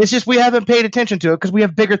 It's just we haven't paid attention to it because we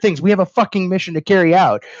have bigger things. We have a fucking mission to carry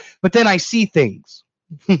out. But then I see things.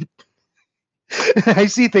 I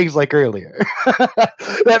see things like earlier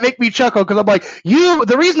that make me chuckle, because I'm like,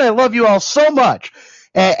 the reason I love you all so much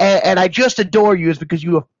and I just adore you is because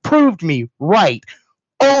you have proved me right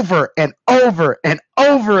over and over and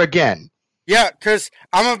over again. Yeah, because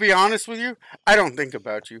I'm going to be honest with you, I don't think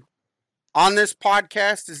about you. On this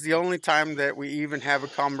podcast is the only time that we even have a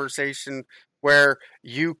conversation where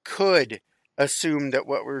you could assume that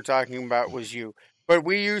what we were talking about was you. But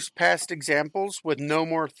we use past examples with no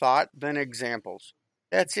more thought than examples.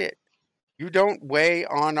 That's it. You don't weigh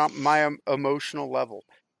on my emotional level.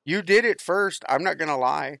 You did it first. I'm not going to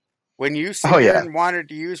lie. When you sit here and wanted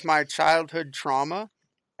to use my childhood trauma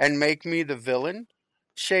and make me the villain,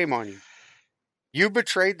 shame on you. You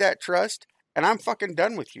betrayed that trust, and I'm fucking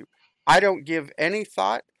done with you. I don't give any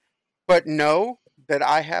thought, but know that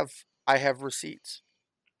I have receipts.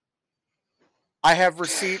 I have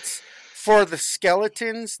receipts for the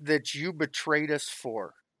skeletons that you betrayed us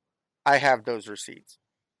for. I have those receipts.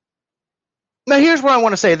 Now, here's what I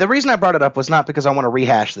want to say. The reason I brought it up was not because I want to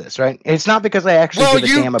rehash this, right? It's not because I actually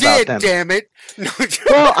give a damn about them. Damn it.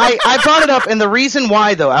 Well, I brought it up, and the reason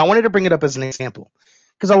why, though, I wanted to bring it up as an example.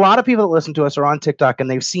 Because a lot of people that listen to us are on TikTok, and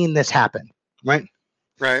they've seen this happen, right?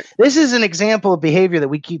 Right. This is an example of behavior that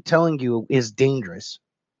we keep telling you is dangerous.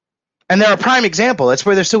 And they're a prime example. That's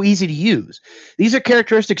why they're so easy to use. These are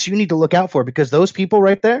characteristics you need to look out for, because those people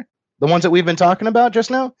right there, the ones that we've been talking about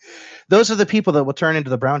just now, those are the people that will turn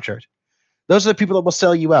into the brown chart. Those are the people that will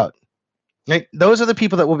sell you out. Right? Those are the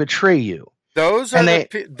people that will betray you. Those are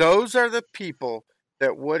the people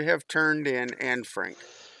that would have turned in Anne Frank.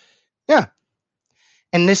 Yeah.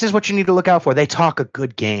 And this is what you need to look out for. They talk a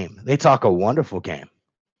good game. They talk a wonderful game.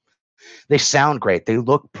 They sound great. They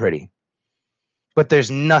look pretty. But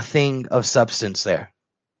there's nothing of substance there.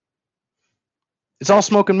 It's all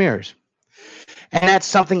smoke and mirrors. And that's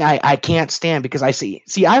something I can't stand, because I see,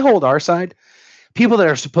 I hold our side. People that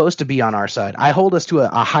are supposed to be on our side, I hold us to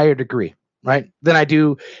a higher degree, right? Than I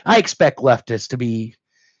do. I expect leftists to be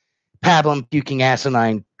pablum puking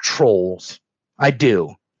asinine trolls. I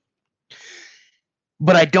do.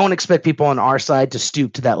 But I don't expect people on our side to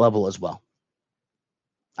stoop to that level as well.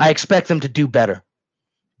 I expect them to do better,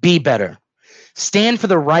 be better, stand for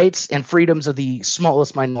the rights and freedoms of the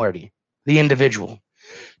smallest minority, the individual,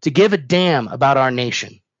 to give a damn about our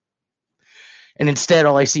nation. And instead,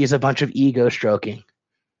 all I see is a bunch of ego stroking,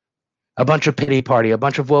 a bunch of pity party, a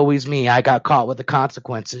bunch of woe is me. I got caught with the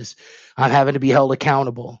consequences. I'm having to be held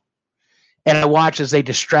accountable. And I watch as they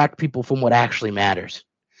distract people from what actually matters.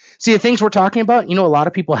 See, the things we're talking about, a lot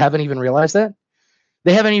of people haven't even realized that.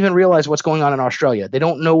 They haven't even realized what's going on in Australia. They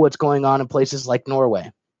don't know what's going on in places like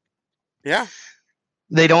Norway. Yeah.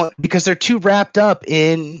 They don't, because they're too wrapped up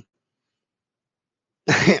in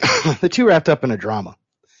a drama.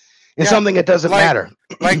 And something that doesn't matter.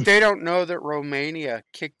 Like they don't know that Romania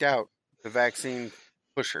kicked out the vaccine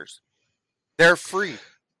pushers. They're free.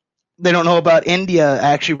 They don't know about India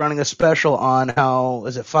actually running a special on how,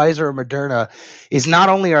 is it Pfizer or Moderna, is not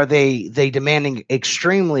only are they demanding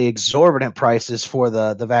extremely exorbitant prices for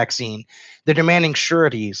the vaccine, they're demanding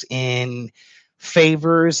sureties in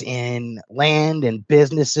favors in land and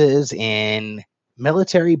businesses and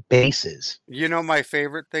military bases. My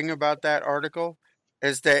favorite thing about that article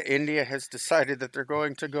is that India has decided that they're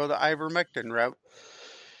going to go the ivermectin route.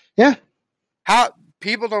 Yeah. How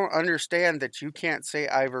people don't understand that you can't say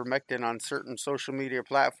ivermectin on certain social media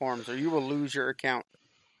platforms or you will lose your account.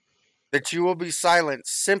 That you will be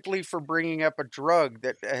silenced simply for bringing up a drug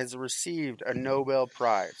that has received a Nobel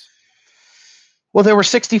Prize. Well, there were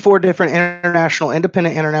 64 different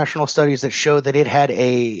independent international studies that showed that it had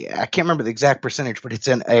I can't remember the exact percentage, but it's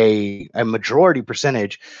a majority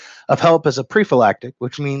percentage of help as a prophylactic,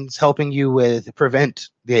 which means helping you with prevent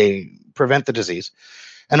the disease,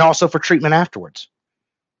 and also for treatment afterwards.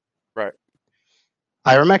 Right.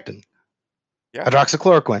 Ivermectin. Yeah.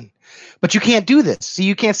 Hydroxychloroquine. But you can't do this. See,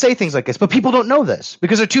 you can't say things like this. But people don't know this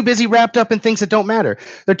because they're too busy wrapped up in things that don't matter.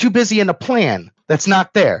 They're too busy in a plan that's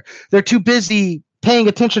not there. They're too busy paying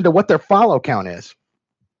attention to what their follow count is.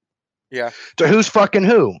 Yeah. To who's fucking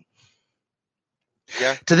who.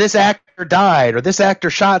 Yeah. To this actor died or this actor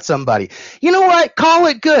shot somebody. You know what? Call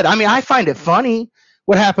it good. I mean, I find it funny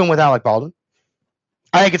what happened with Alec Baldwin.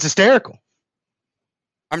 I think it's hysterical.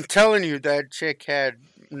 I'm telling you, that chick had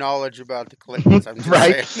knowledge about the Clintons. I'm just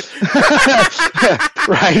right.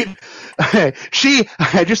 saying. Right. She,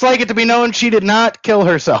 I just like it to be known, she did not kill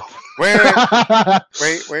herself. Wait.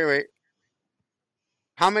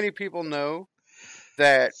 How many people know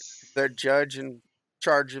that the judge in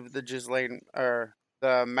charge of the Ghislaine or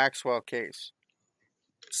the Maxwell case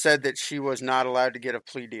said that she was not allowed to get a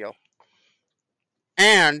plea deal,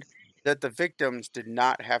 and that the victims did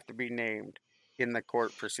not have to be named in the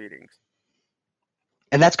court proceedings?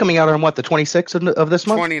 And that's coming out on what, the 26th of this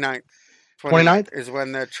month? 29th. 29th is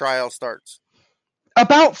when the trial starts.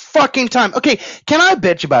 About fucking time. Okay, can I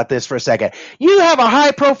bitch about this for a second? You have a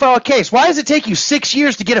high-profile case. Why does it take you 6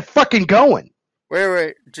 years to get it fucking going?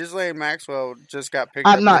 Wait. Ghislaine Maxwell just got picked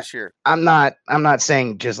up this year. I'm not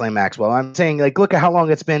saying Ghislaine Maxwell. I'm saying, like, look at how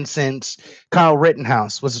long it's been since Kyle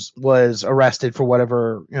Rittenhouse was arrested for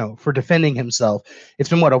whatever, for defending himself. It's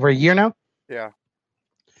been, what, over a year now? Yeah.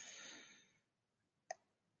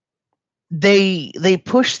 They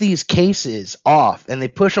push these cases off, and they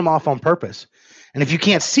push them off on purpose. And if you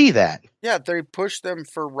can't see that, yeah, they push them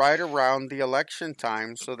for right around the election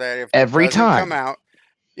time, so that if every it doesn't time come out,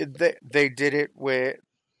 They did it with,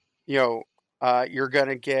 you're going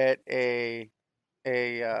to get a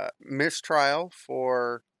mistrial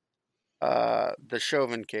for the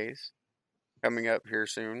Chauvin case coming up here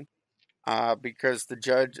soon, because the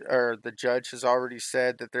judge has already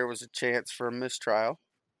said that there was a chance for a mistrial,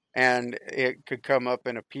 and it could come up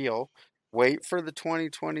in appeal. Wait for the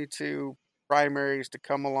 2022 primaries to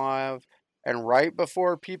come alive, and right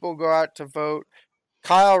before people go out to vote,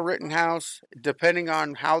 Kyle Rittenhouse, depending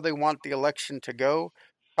on how they want the election to go,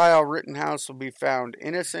 Kyle Rittenhouse will be found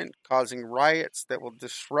innocent, causing riots that will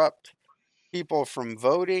disrupt people from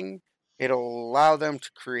voting. It'll allow them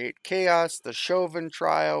to create chaos. The Chauvin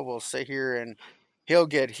trial will sit here and he'll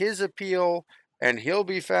get his appeal and he'll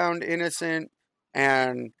be found innocent,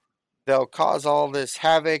 and they'll cause all this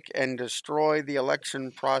havoc and destroy the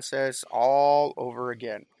election process all over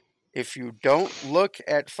again. If you don't look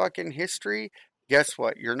at fucking history, guess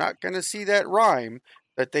what? You're not going to see that rhyme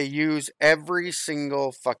that they use every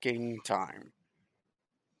single fucking time.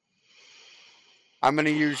 I'm going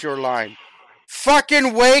to use your line.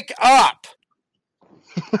 Fucking wake up!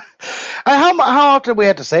 How often do we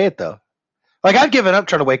have to say it, though? Like, I've given up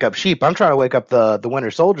trying to wake up sheep. I'm trying to wake up the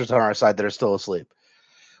winter soldiers on our side that are still asleep.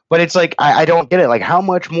 But it's like, I don't get it. Like, how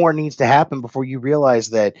much more needs to happen before you realize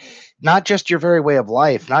that not just your very way of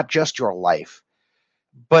life, not just your life,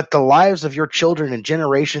 but the lives of your children and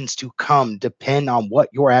generations to come depend on what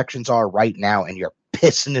your actions are right now, and you're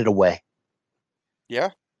pissing it away. Yeah.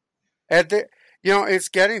 It's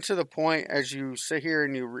getting to the point as you sit here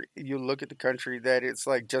and you look at the country that it's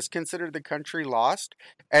like, just consider the country lost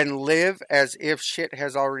and live as if shit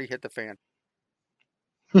has already hit the fan.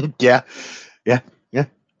 Yeah.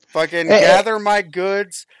 Fucking gather my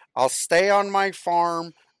goods. I'll stay on my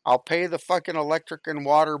farm. I'll pay the fucking electric and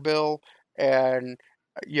water bill, and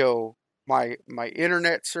my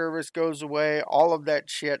internet service goes away. All of that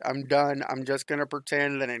shit. I'm done. I'm just gonna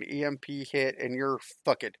pretend that an EMP hit and you're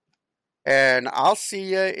fucked. And I'll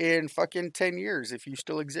see you in fucking 10 years if you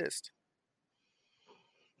still exist.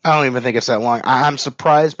 I don't even think it's that long. I'm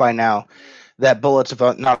surprised by now that bullets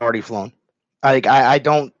have not already flown. Like, I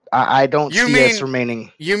don't see us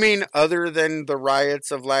remaining. You mean other than the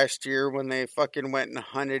riots of last year when they fucking went and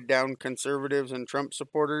hunted down conservatives and Trump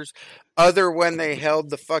supporters? Other when they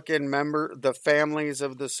held the families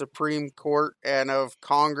of the Supreme Court and of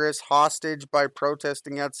Congress hostage by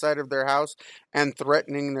protesting outside of their house and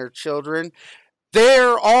threatening their children?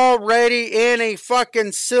 They're already in a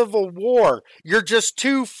fucking civil war. You're just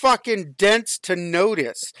too fucking dense to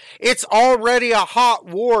notice. It's already a hot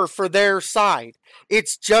war for their side.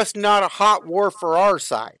 It's just not a hot war for our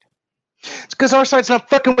side. It's because our side's not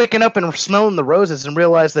fucking waking up and smelling the roses and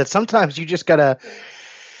realize that sometimes you just gotta.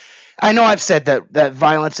 I know I've said that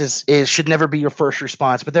violence is should never be your first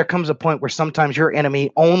response, but there comes a point where sometimes your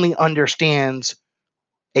enemy only understands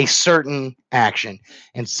a certain action.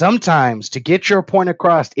 And sometimes to get your point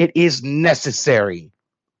across, it is necessary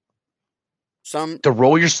to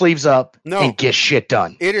roll your sleeves up and get shit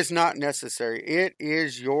done. It is not necessary. It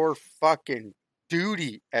is your fucking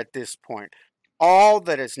duty at this point. All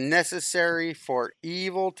that is necessary for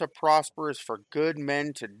evil to prosper is for good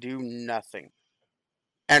men to do nothing.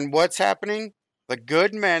 And what's happening? The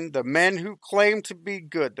good men, the men who claim to be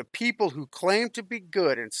good, the people who claim to be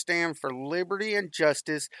good and stand for liberty and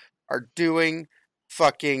justice are doing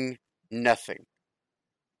fucking nothing.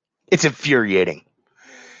 It's infuriating.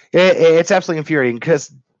 It's absolutely infuriating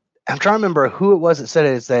because I'm trying to remember who it was that said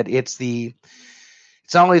it, is that it's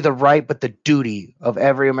not only the right but the duty of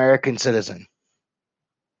every American citizen.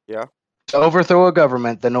 Yeah. To overthrow a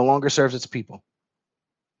government that no longer serves its people.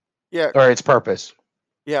 Yeah. Or its purpose.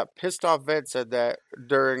 Yeah, Pissed Off Vet said that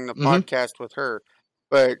during the podcast with her,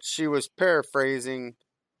 but she was paraphrasing.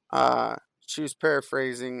 She was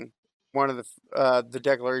paraphrasing one of the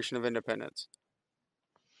Declaration of Independence.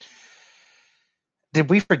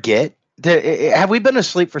 Did we forget? Have we been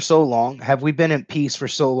asleep for so long? Have we been in peace for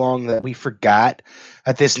so long that we forgot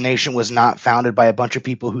that this nation was not founded by a bunch of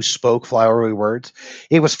people who spoke flowery words?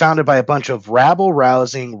 It was founded by a bunch of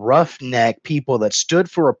rabble-rousing, roughneck people that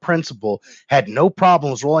stood for a principle, had no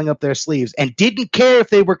problems rolling up their sleeves, and didn't care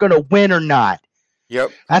if they were going to win or not.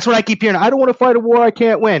 Yep. That's what I keep hearing. I don't want to fight a war I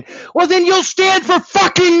can't win. Well, then you'll stand for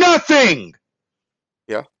fucking nothing!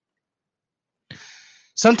 Yeah.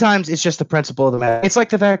 Sometimes it's just the principle of the matter. It's like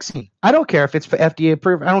the vaccine. I don't care if it's FDA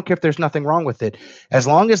approved. I don't care if there's nothing wrong with it. As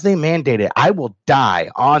long as they mandate it, I will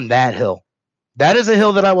die on that hill. That is a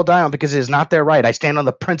hill that I will die on because it is not their right. I stand on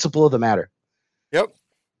the principle of the matter. Yep.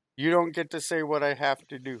 You don't get to say what I have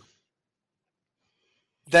to do.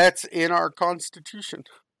 That's in our Constitution.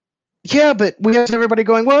 Yeah, but we have everybody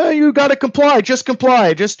going, well, you got to comply. Just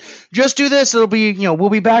comply. Just do this. It'll be, we'll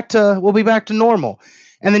be back to normal.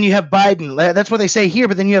 And then you have Biden. That's what they say here.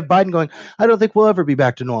 But then you have Biden going, I don't think we'll ever be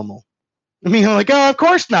back to normal. I mean, I'm like, oh, of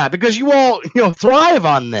course not, because you all, thrive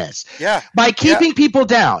on this. Yeah. By keeping people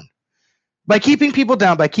down, by keeping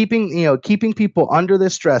people under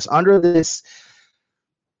this stress, under this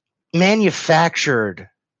manufactured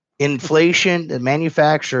inflation, the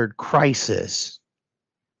manufactured crisis,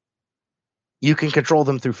 you can control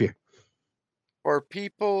them through fear. For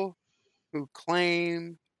people who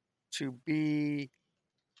claim to be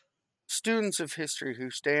students of history who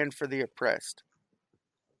stand for the oppressed,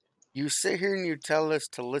 you sit here and you tell us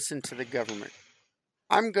to listen to the government.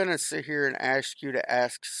 I'm going to sit here and ask you to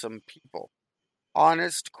ask some people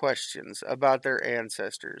honest questions about their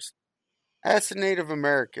ancestors. Ask the Native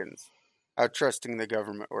Americans how trusting the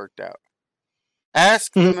government worked out.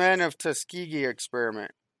 Ask the men of Tuskegee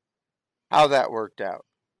experiment how that worked out.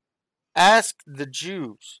 Ask the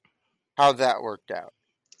Jews how that worked out.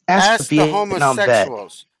 Ask the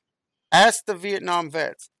homosexuals. Ask the Vietnam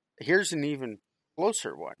vets. Here's an even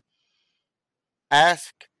closer one.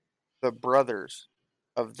 Ask the brothers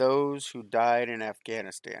of those who died in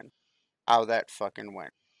Afghanistan how that fucking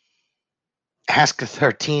went. Ask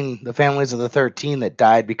the families of the 13 that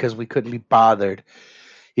died because we couldn't be bothered.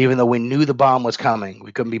 Even though we knew the bomb was coming,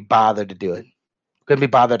 we couldn't be bothered to do it. Couldn't be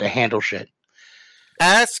bothered to handle shit.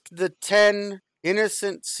 Ask the 10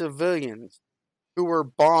 innocent civilians who were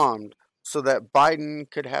bombed so that Biden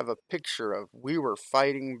could have a picture of we were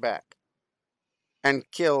fighting back, and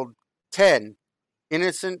killed 10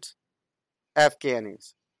 innocent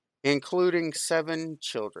Afghanis, including 7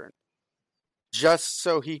 children, just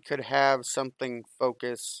so he could have something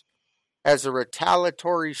focus as a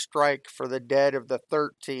retaliatory strike for the dead of the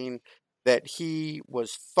 13 that he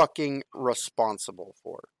was fucking responsible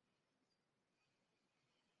for.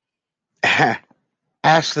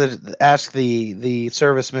 Ask the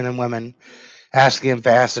servicemen and women, ask the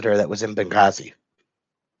ambassador that was in Benghazi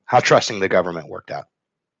how trusting the government worked out.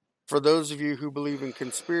 For those of you who believe in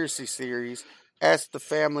conspiracy theories, ask the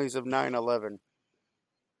families of 9/11.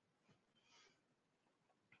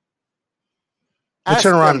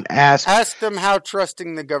 Ask them how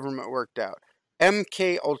trusting the government worked out.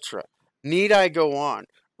 MK Ultra. Need I go on?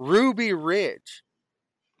 Ruby Ridge.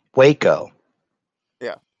 Waco.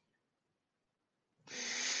 Yeah.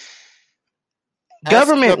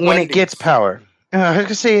 Government, when it gets power, I was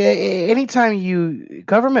gonna say, anytime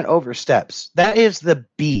government oversteps, that is the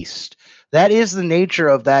beast. That is the nature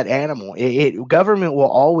of that animal. Government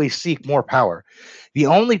will always seek more power. The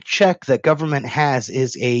only check that government has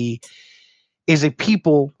is a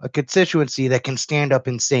people, a constituency that can stand up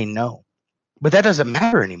and say no. But that doesn't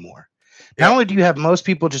matter anymore. Not only do you have most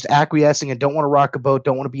people just acquiescing and don't want to rock a boat,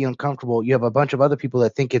 don't want to be uncomfortable, you have a bunch of other people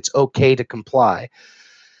that think it's okay to comply.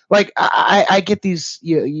 Like I get these,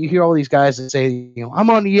 you hear all these guys that say, I'm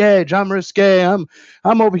on the edge, I'm risque, I'm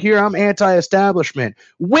over here, I'm anti-establishment.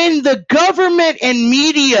 When the government and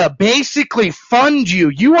media basically fund you,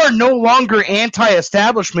 you are no longer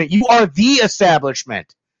anti-establishment, you are the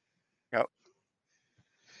establishment. Yep.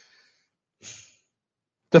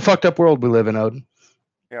 The fucked up world we live in, Odin.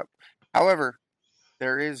 Yep. However,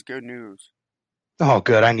 there is good news. Oh,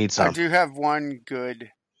 good. I need some. I do have one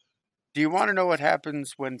good. Do you want to know what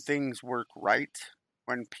happens when things work right?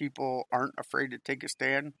 When people aren't afraid to take a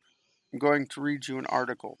stand? I'm going to read you an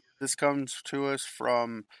article. This comes to us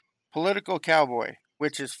from Political Cowboy,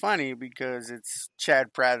 which is funny because it's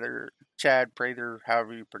Chad Prather,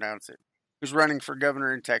 however you pronounce it, who's running for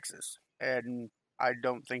governor in Texas. And I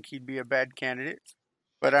don't think he'd be a bad candidate,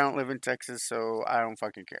 but I don't live in Texas, so I don't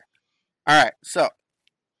fucking care. All right, so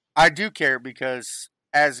I do care because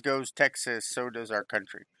as goes Texas, so does our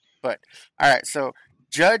country. But, all right, so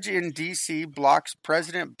judge in D.C. blocks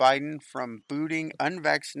President Biden from booting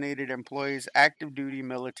unvaccinated employees, active duty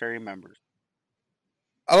military members.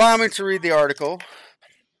 Allow me to read the article.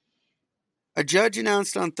 A judge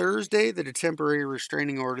announced on Thursday that a temporary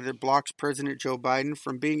restraining order that blocks President Joe Biden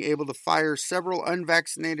from being able to fire several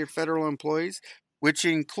unvaccinated federal employees, which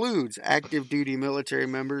includes active duty military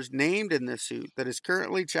members named in the suit, that is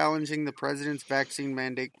currently challenging the president's vaccine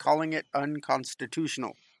mandate, calling it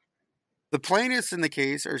unconstitutional. The plaintiffs in the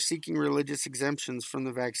case are seeking religious exemptions from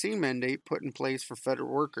the vaccine mandate put in place for federal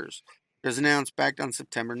workers, as announced back on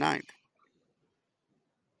September 9th.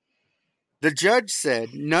 The judge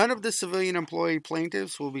said none of the civilian employee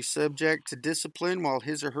plaintiffs will be subject to discipline while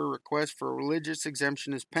his or her request for a religious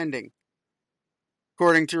exemption is pending,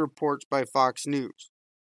 according to reports by Fox News.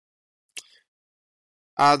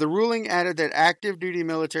 The ruling added that active duty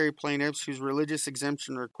military plaintiffs whose religious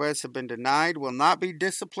exemption requests have been denied will not be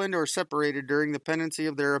disciplined or separated during the pendency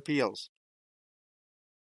of their appeals.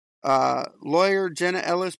 Lawyer Jenna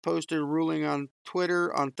Ellis posted a ruling on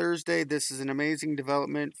Twitter on Thursday. This is an amazing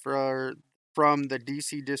development from the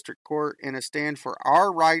D.C. District Court and a stand for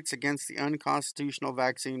our rights against the unconstitutional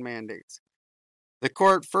vaccine mandates. The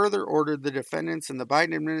court further ordered the defendants and the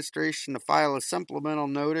Biden administration to file a supplemental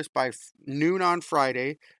notice by noon on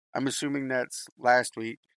Friday, I'm assuming that's last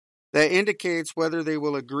week, that indicates whether they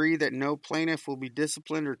will agree that no plaintiff will be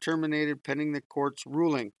disciplined or terminated pending the court's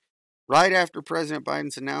ruling. Right after President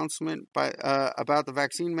Biden's announcement about the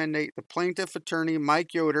vaccine mandate, the plaintiff attorney,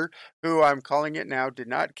 Mike Yoder, who I'm calling it now, did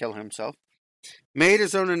not kill himself, made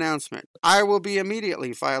his own announcement. I will be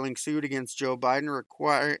immediately filing suit against Joe Biden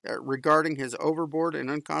regarding his overboard and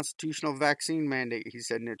unconstitutional vaccine mandate, he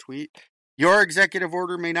said in a tweet. Your executive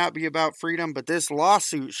order may not be about freedom, but this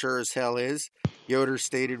lawsuit sure as hell is, Yoder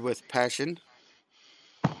stated with passion.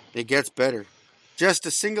 It gets better. Just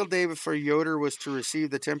a single day before Yoder was to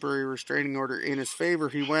receive the temporary restraining order in his favor,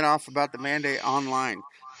 he went off about the mandate online.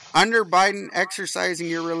 Under Biden, exercising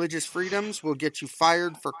your religious freedoms will get you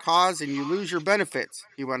fired for cause and you lose your benefits,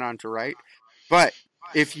 he went on to write. But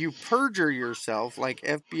if you perjure yourself like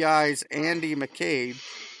FBI's Andy McCabe,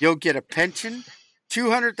 you'll get a pension,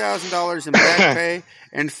 $200,000 in back pay,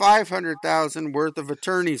 and $500,000 worth of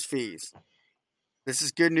attorney's fees. This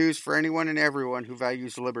is good news for anyone and everyone who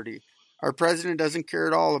values liberty. Our president doesn't care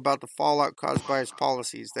at all about the fallout caused by his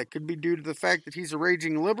policies. That could be due to the fact that he's a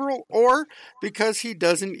raging liberal or because he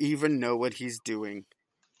doesn't even know what he's doing.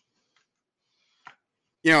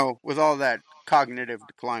 You know, with all that cognitive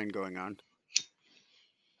decline going on.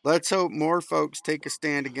 Let's hope more folks take a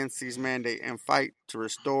stand against these mandates and fight to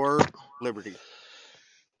restore liberty.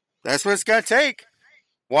 That's what it's going to take.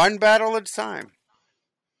 One battle at a time.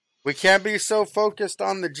 We can't be so focused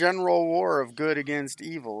on the general war of good against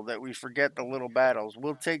evil that we forget the little battles.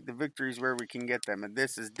 We'll take the victories where we can get them, and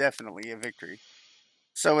this is definitely a victory.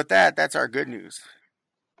 So with that, that's our good news.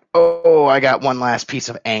 Oh, I got one last piece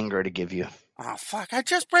of anger to give you. Oh, fuck, I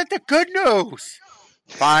just read the good news.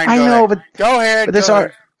 Fine, I know, but go ahead. But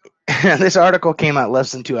this article came out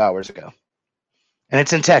less than 2 hours ago, and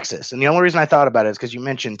it's in Texas. And the only reason I thought about it is because you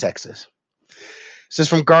mentioned Texas. This is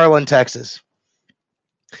from Garland, Texas.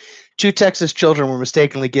 2 Texas children were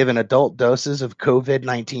mistakenly given adult doses of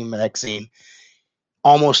COVID-19 vaccine,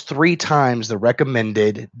 almost 3 times the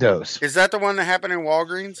recommended dose. Is that the one that happened in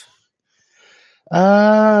Walgreens?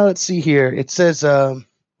 Let's see here. It says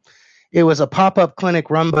it was a pop-up clinic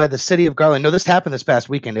run by the city of Garland. No, this happened this past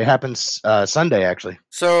weekend. It happened Sunday, actually.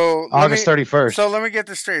 So August 31st. So let me get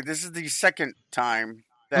this straight. This is the second time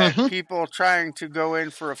that people trying to go in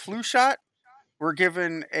for a flu shot were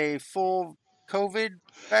given a full COVID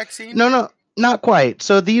vaccine? No, not quite.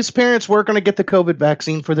 So these parents were going to get the COVID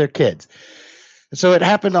vaccine for their kids. So it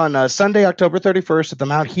happened on Sunday, October 31st at the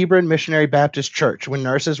Mount Hebron Missionary Baptist Church when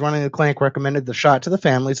nurses running the clinic recommended the shot to the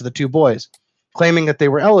families of the 2 boys, claiming that they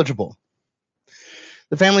were eligible.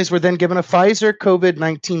 The families were then given a Pfizer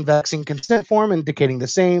COVID-19 vaccine consent form indicating the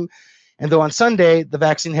same, and though on Sunday, the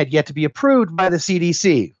vaccine had yet to be approved by the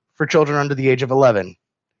CDC for children under the age of 11.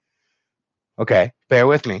 Okay, bear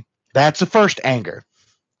with me. That's the first anger.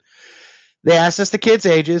 They asked us the kids'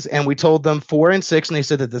 ages, and we told them 4 and 6, and they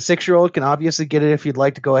said that the 6-year-old can obviously get it if you'd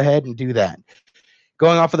like to go ahead and do that.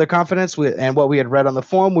 Going off of their confidence and what we had read on the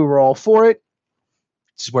form, we were all for it.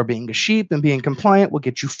 This is where being a sheep and being compliant will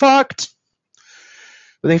get you fucked.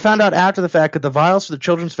 But they found out after the fact that the vials for the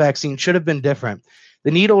children's vaccine should have been different.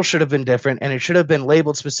 The needles should have been different, and it should have been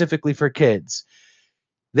labeled specifically for kids.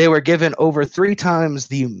 They were given over 3 times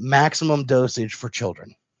the maximum dosage for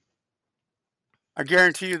children. I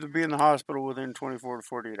guarantee you they'll be in the hospital within 24 to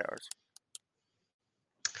 48 hours.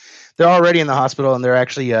 They're already in the hospital, and they're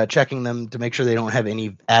actually checking them to make sure they don't have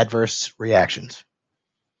any adverse reactions.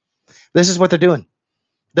 This is what they're doing.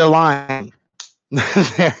 They're lying.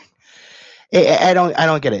 I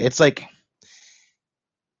don't get it. It's like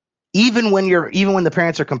even when the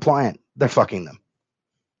parents are compliant, they're fucking them.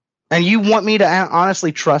 And you want me to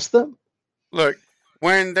honestly trust them? Look,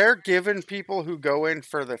 when they're giving people who go in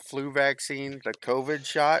for the flu vaccine the COVID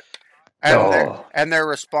shot, and their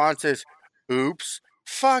response is, "Oops,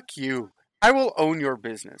 fuck you. I will own your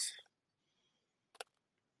business."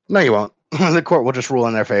 No, you won't. The court will just rule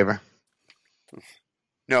in their favor.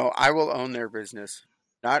 No, I will own their business.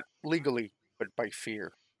 Not legally, but by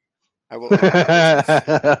fear. I will own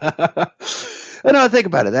their business. No, think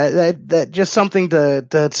about it. That just something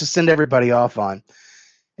to send everybody off on.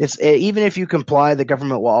 It's even if you comply, the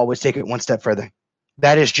government will always take it one step further.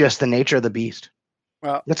 That is just the nature of the beast.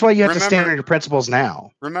 Well, That's why you have to stand on remember, your principles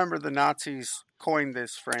now. remember the Nazis coined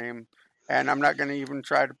this frame, and I'm not going to even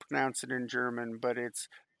try to pronounce it in German, but it's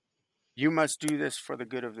you must do this for the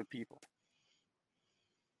good of the people.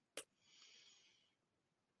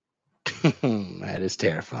 That is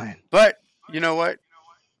terrifying. But you know what?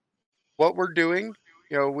 What we're doing,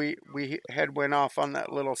 we had went off on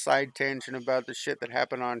that little side tangent about the shit that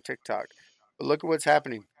happened on TikTok. But look at what's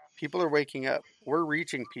happening. People are waking up. We're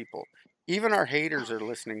reaching people. Even our haters are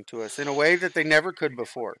listening to us in a way that they never could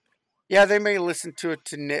before. Yeah, they may listen to it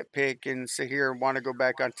to nitpick and sit here and want to go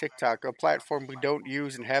back on TikTok, a platform we don't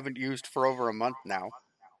use and haven't used for over a month now,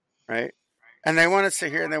 right? And they want to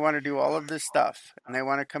sit here and they want to do all of this stuff and they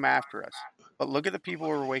want to come after us. But look at the people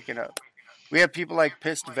who are waking up. We have people like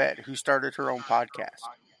Pissed Vet who started her own podcast,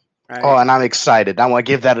 right? Oh, and I'm excited. I want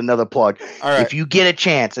to give that another plug. All right. If you get a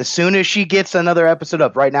chance, as soon as she gets another episode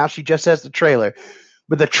up, right now she just has the trailer,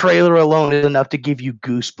 but the trailer alone is enough to give you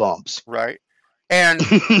goosebumps. Right. And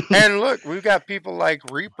and look, we've got people like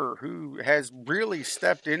Reaper who has really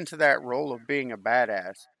stepped into that role of being a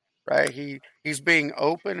badass, right? He's being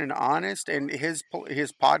open and honest, and his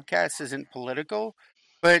podcast isn't political,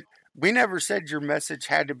 but we never said your message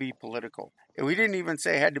had to be political. We didn't even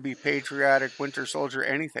say it had to be patriotic, Winter Soldier,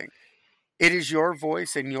 anything. It is your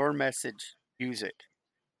voice and your message. Use it.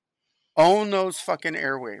 Own those fucking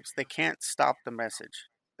airwaves. They can't stop the message.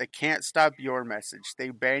 They can't stop your message. They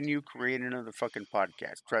ban you creating another fucking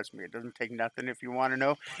podcast. Trust me, it doesn't take nothing. If you want to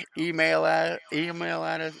know, email us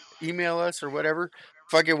or whatever.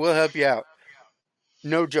 Fuck it, we'll help you out.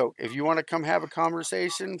 No joke. If you want to come have a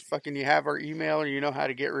conversation, fucking you have our email, and you know how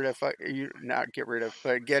to get rid of but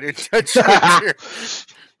get in touch with you.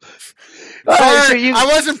 Sorry, I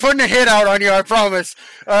wasn't putting a hit out on you, I promise.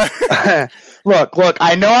 Look,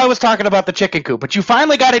 I know I was talking about the chicken coop, but you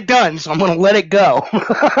finally got it done, so I'm going to let it go.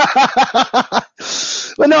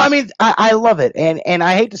 But no, I mean, I love it. And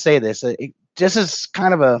I hate to say this. This is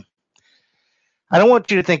kind of a... I don't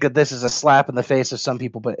want you to think that this is a slap in the face of some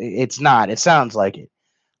people, but it's not. It sounds like it.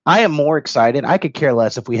 I am more excited. I could care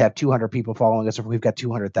less if we have 200 people following us or if we've got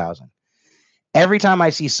 200,000. Every time I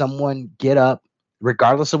see someone get up,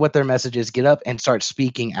 regardless of what their message is, get up and start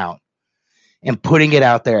speaking out and putting it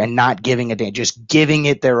out there and not giving a damn, just giving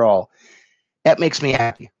it their all, that makes me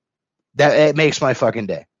happy. It makes my fucking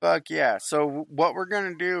day. Fuck yeah. So what we're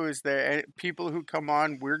going to do is that people who come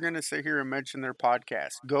on, we're going to sit here and mention their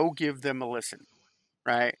podcast. Go give them a listen,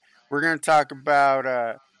 right? We're going to talk about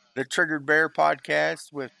the Triggered Bear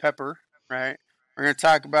podcast with Pepper, right? We're going to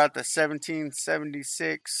talk about the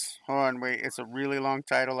 1776. Hold on, wait. It's a really long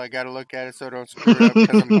title. I got to look at it so I don't screw it up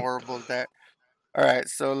because I'm horrible at that. All right,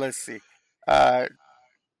 so let's see.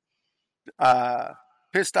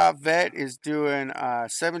 Pissed Off Vet is doing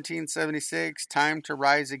 1776, Time to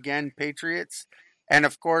Rise Again, Patriots. And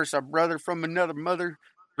of course, our brother from another mother,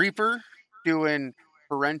 Reaper, doing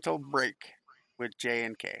Parental Break with J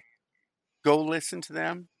and K. Go listen to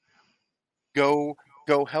them. Go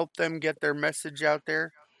help them get their message out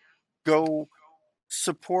there. Go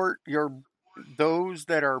support those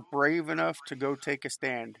that are brave enough to go take a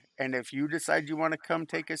stand. And if you decide you want to come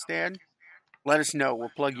take a stand, let us know. We'll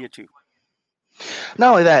plug you too.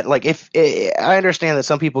 Not only that, like if I understand that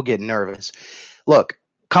some people get nervous. Look,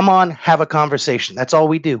 come on, have a conversation. That's all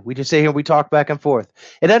we do. We just sit here, we talk back and forth.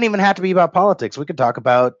 It doesn't even have to be about politics. We could talk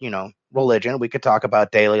about, religion. We could talk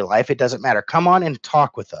about daily life. It doesn't matter. Come on and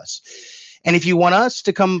talk with us. And if you want us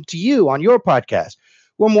to come to you on your podcast,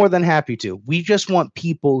 we're more than happy to. We just want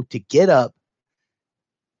people to get up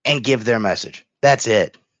and give their message. That's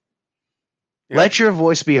it. Yep. Let your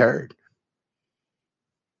voice be heard.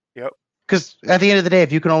 Yep. Because at the end of the day,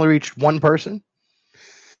 if you can only reach one person,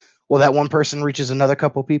 well, that one person reaches another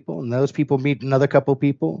couple people, and those people meet another couple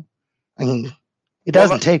people. I mean, it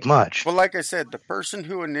doesn't take much. Well, like I said, the person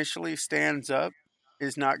who initially stands up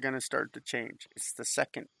is not going to start to change. It's the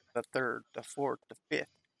second, the third, the fourth, the fifth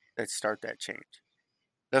that start that change.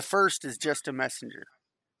 The first is just a messenger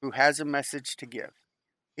who has a message to give.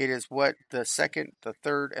 It is what the second, the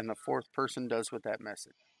third, and the fourth person does with that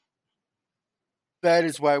message. That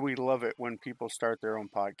is why we love it when people start their own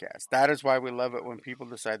podcast. That is why we love it when people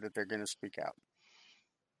decide that they're going to speak out.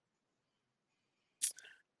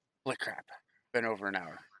 Holy crap. Been over an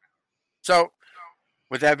hour. So,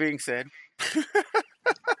 with that being said, fuck,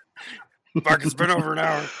 it's been over an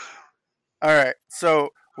hour. All right. So,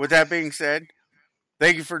 with that being said,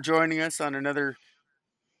 thank you for joining us on another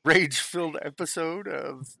rage-filled episode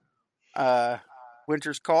of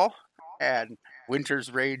Winter's Call and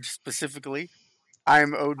Winter's Rage specifically.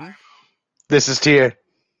 I'm Odin. This is Tia.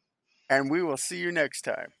 And we will see you next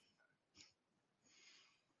time.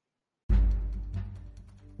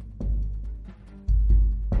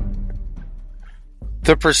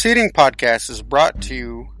 The preceding podcast is brought to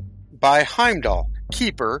you by Heimdall,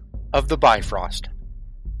 keeper of the Bifrost.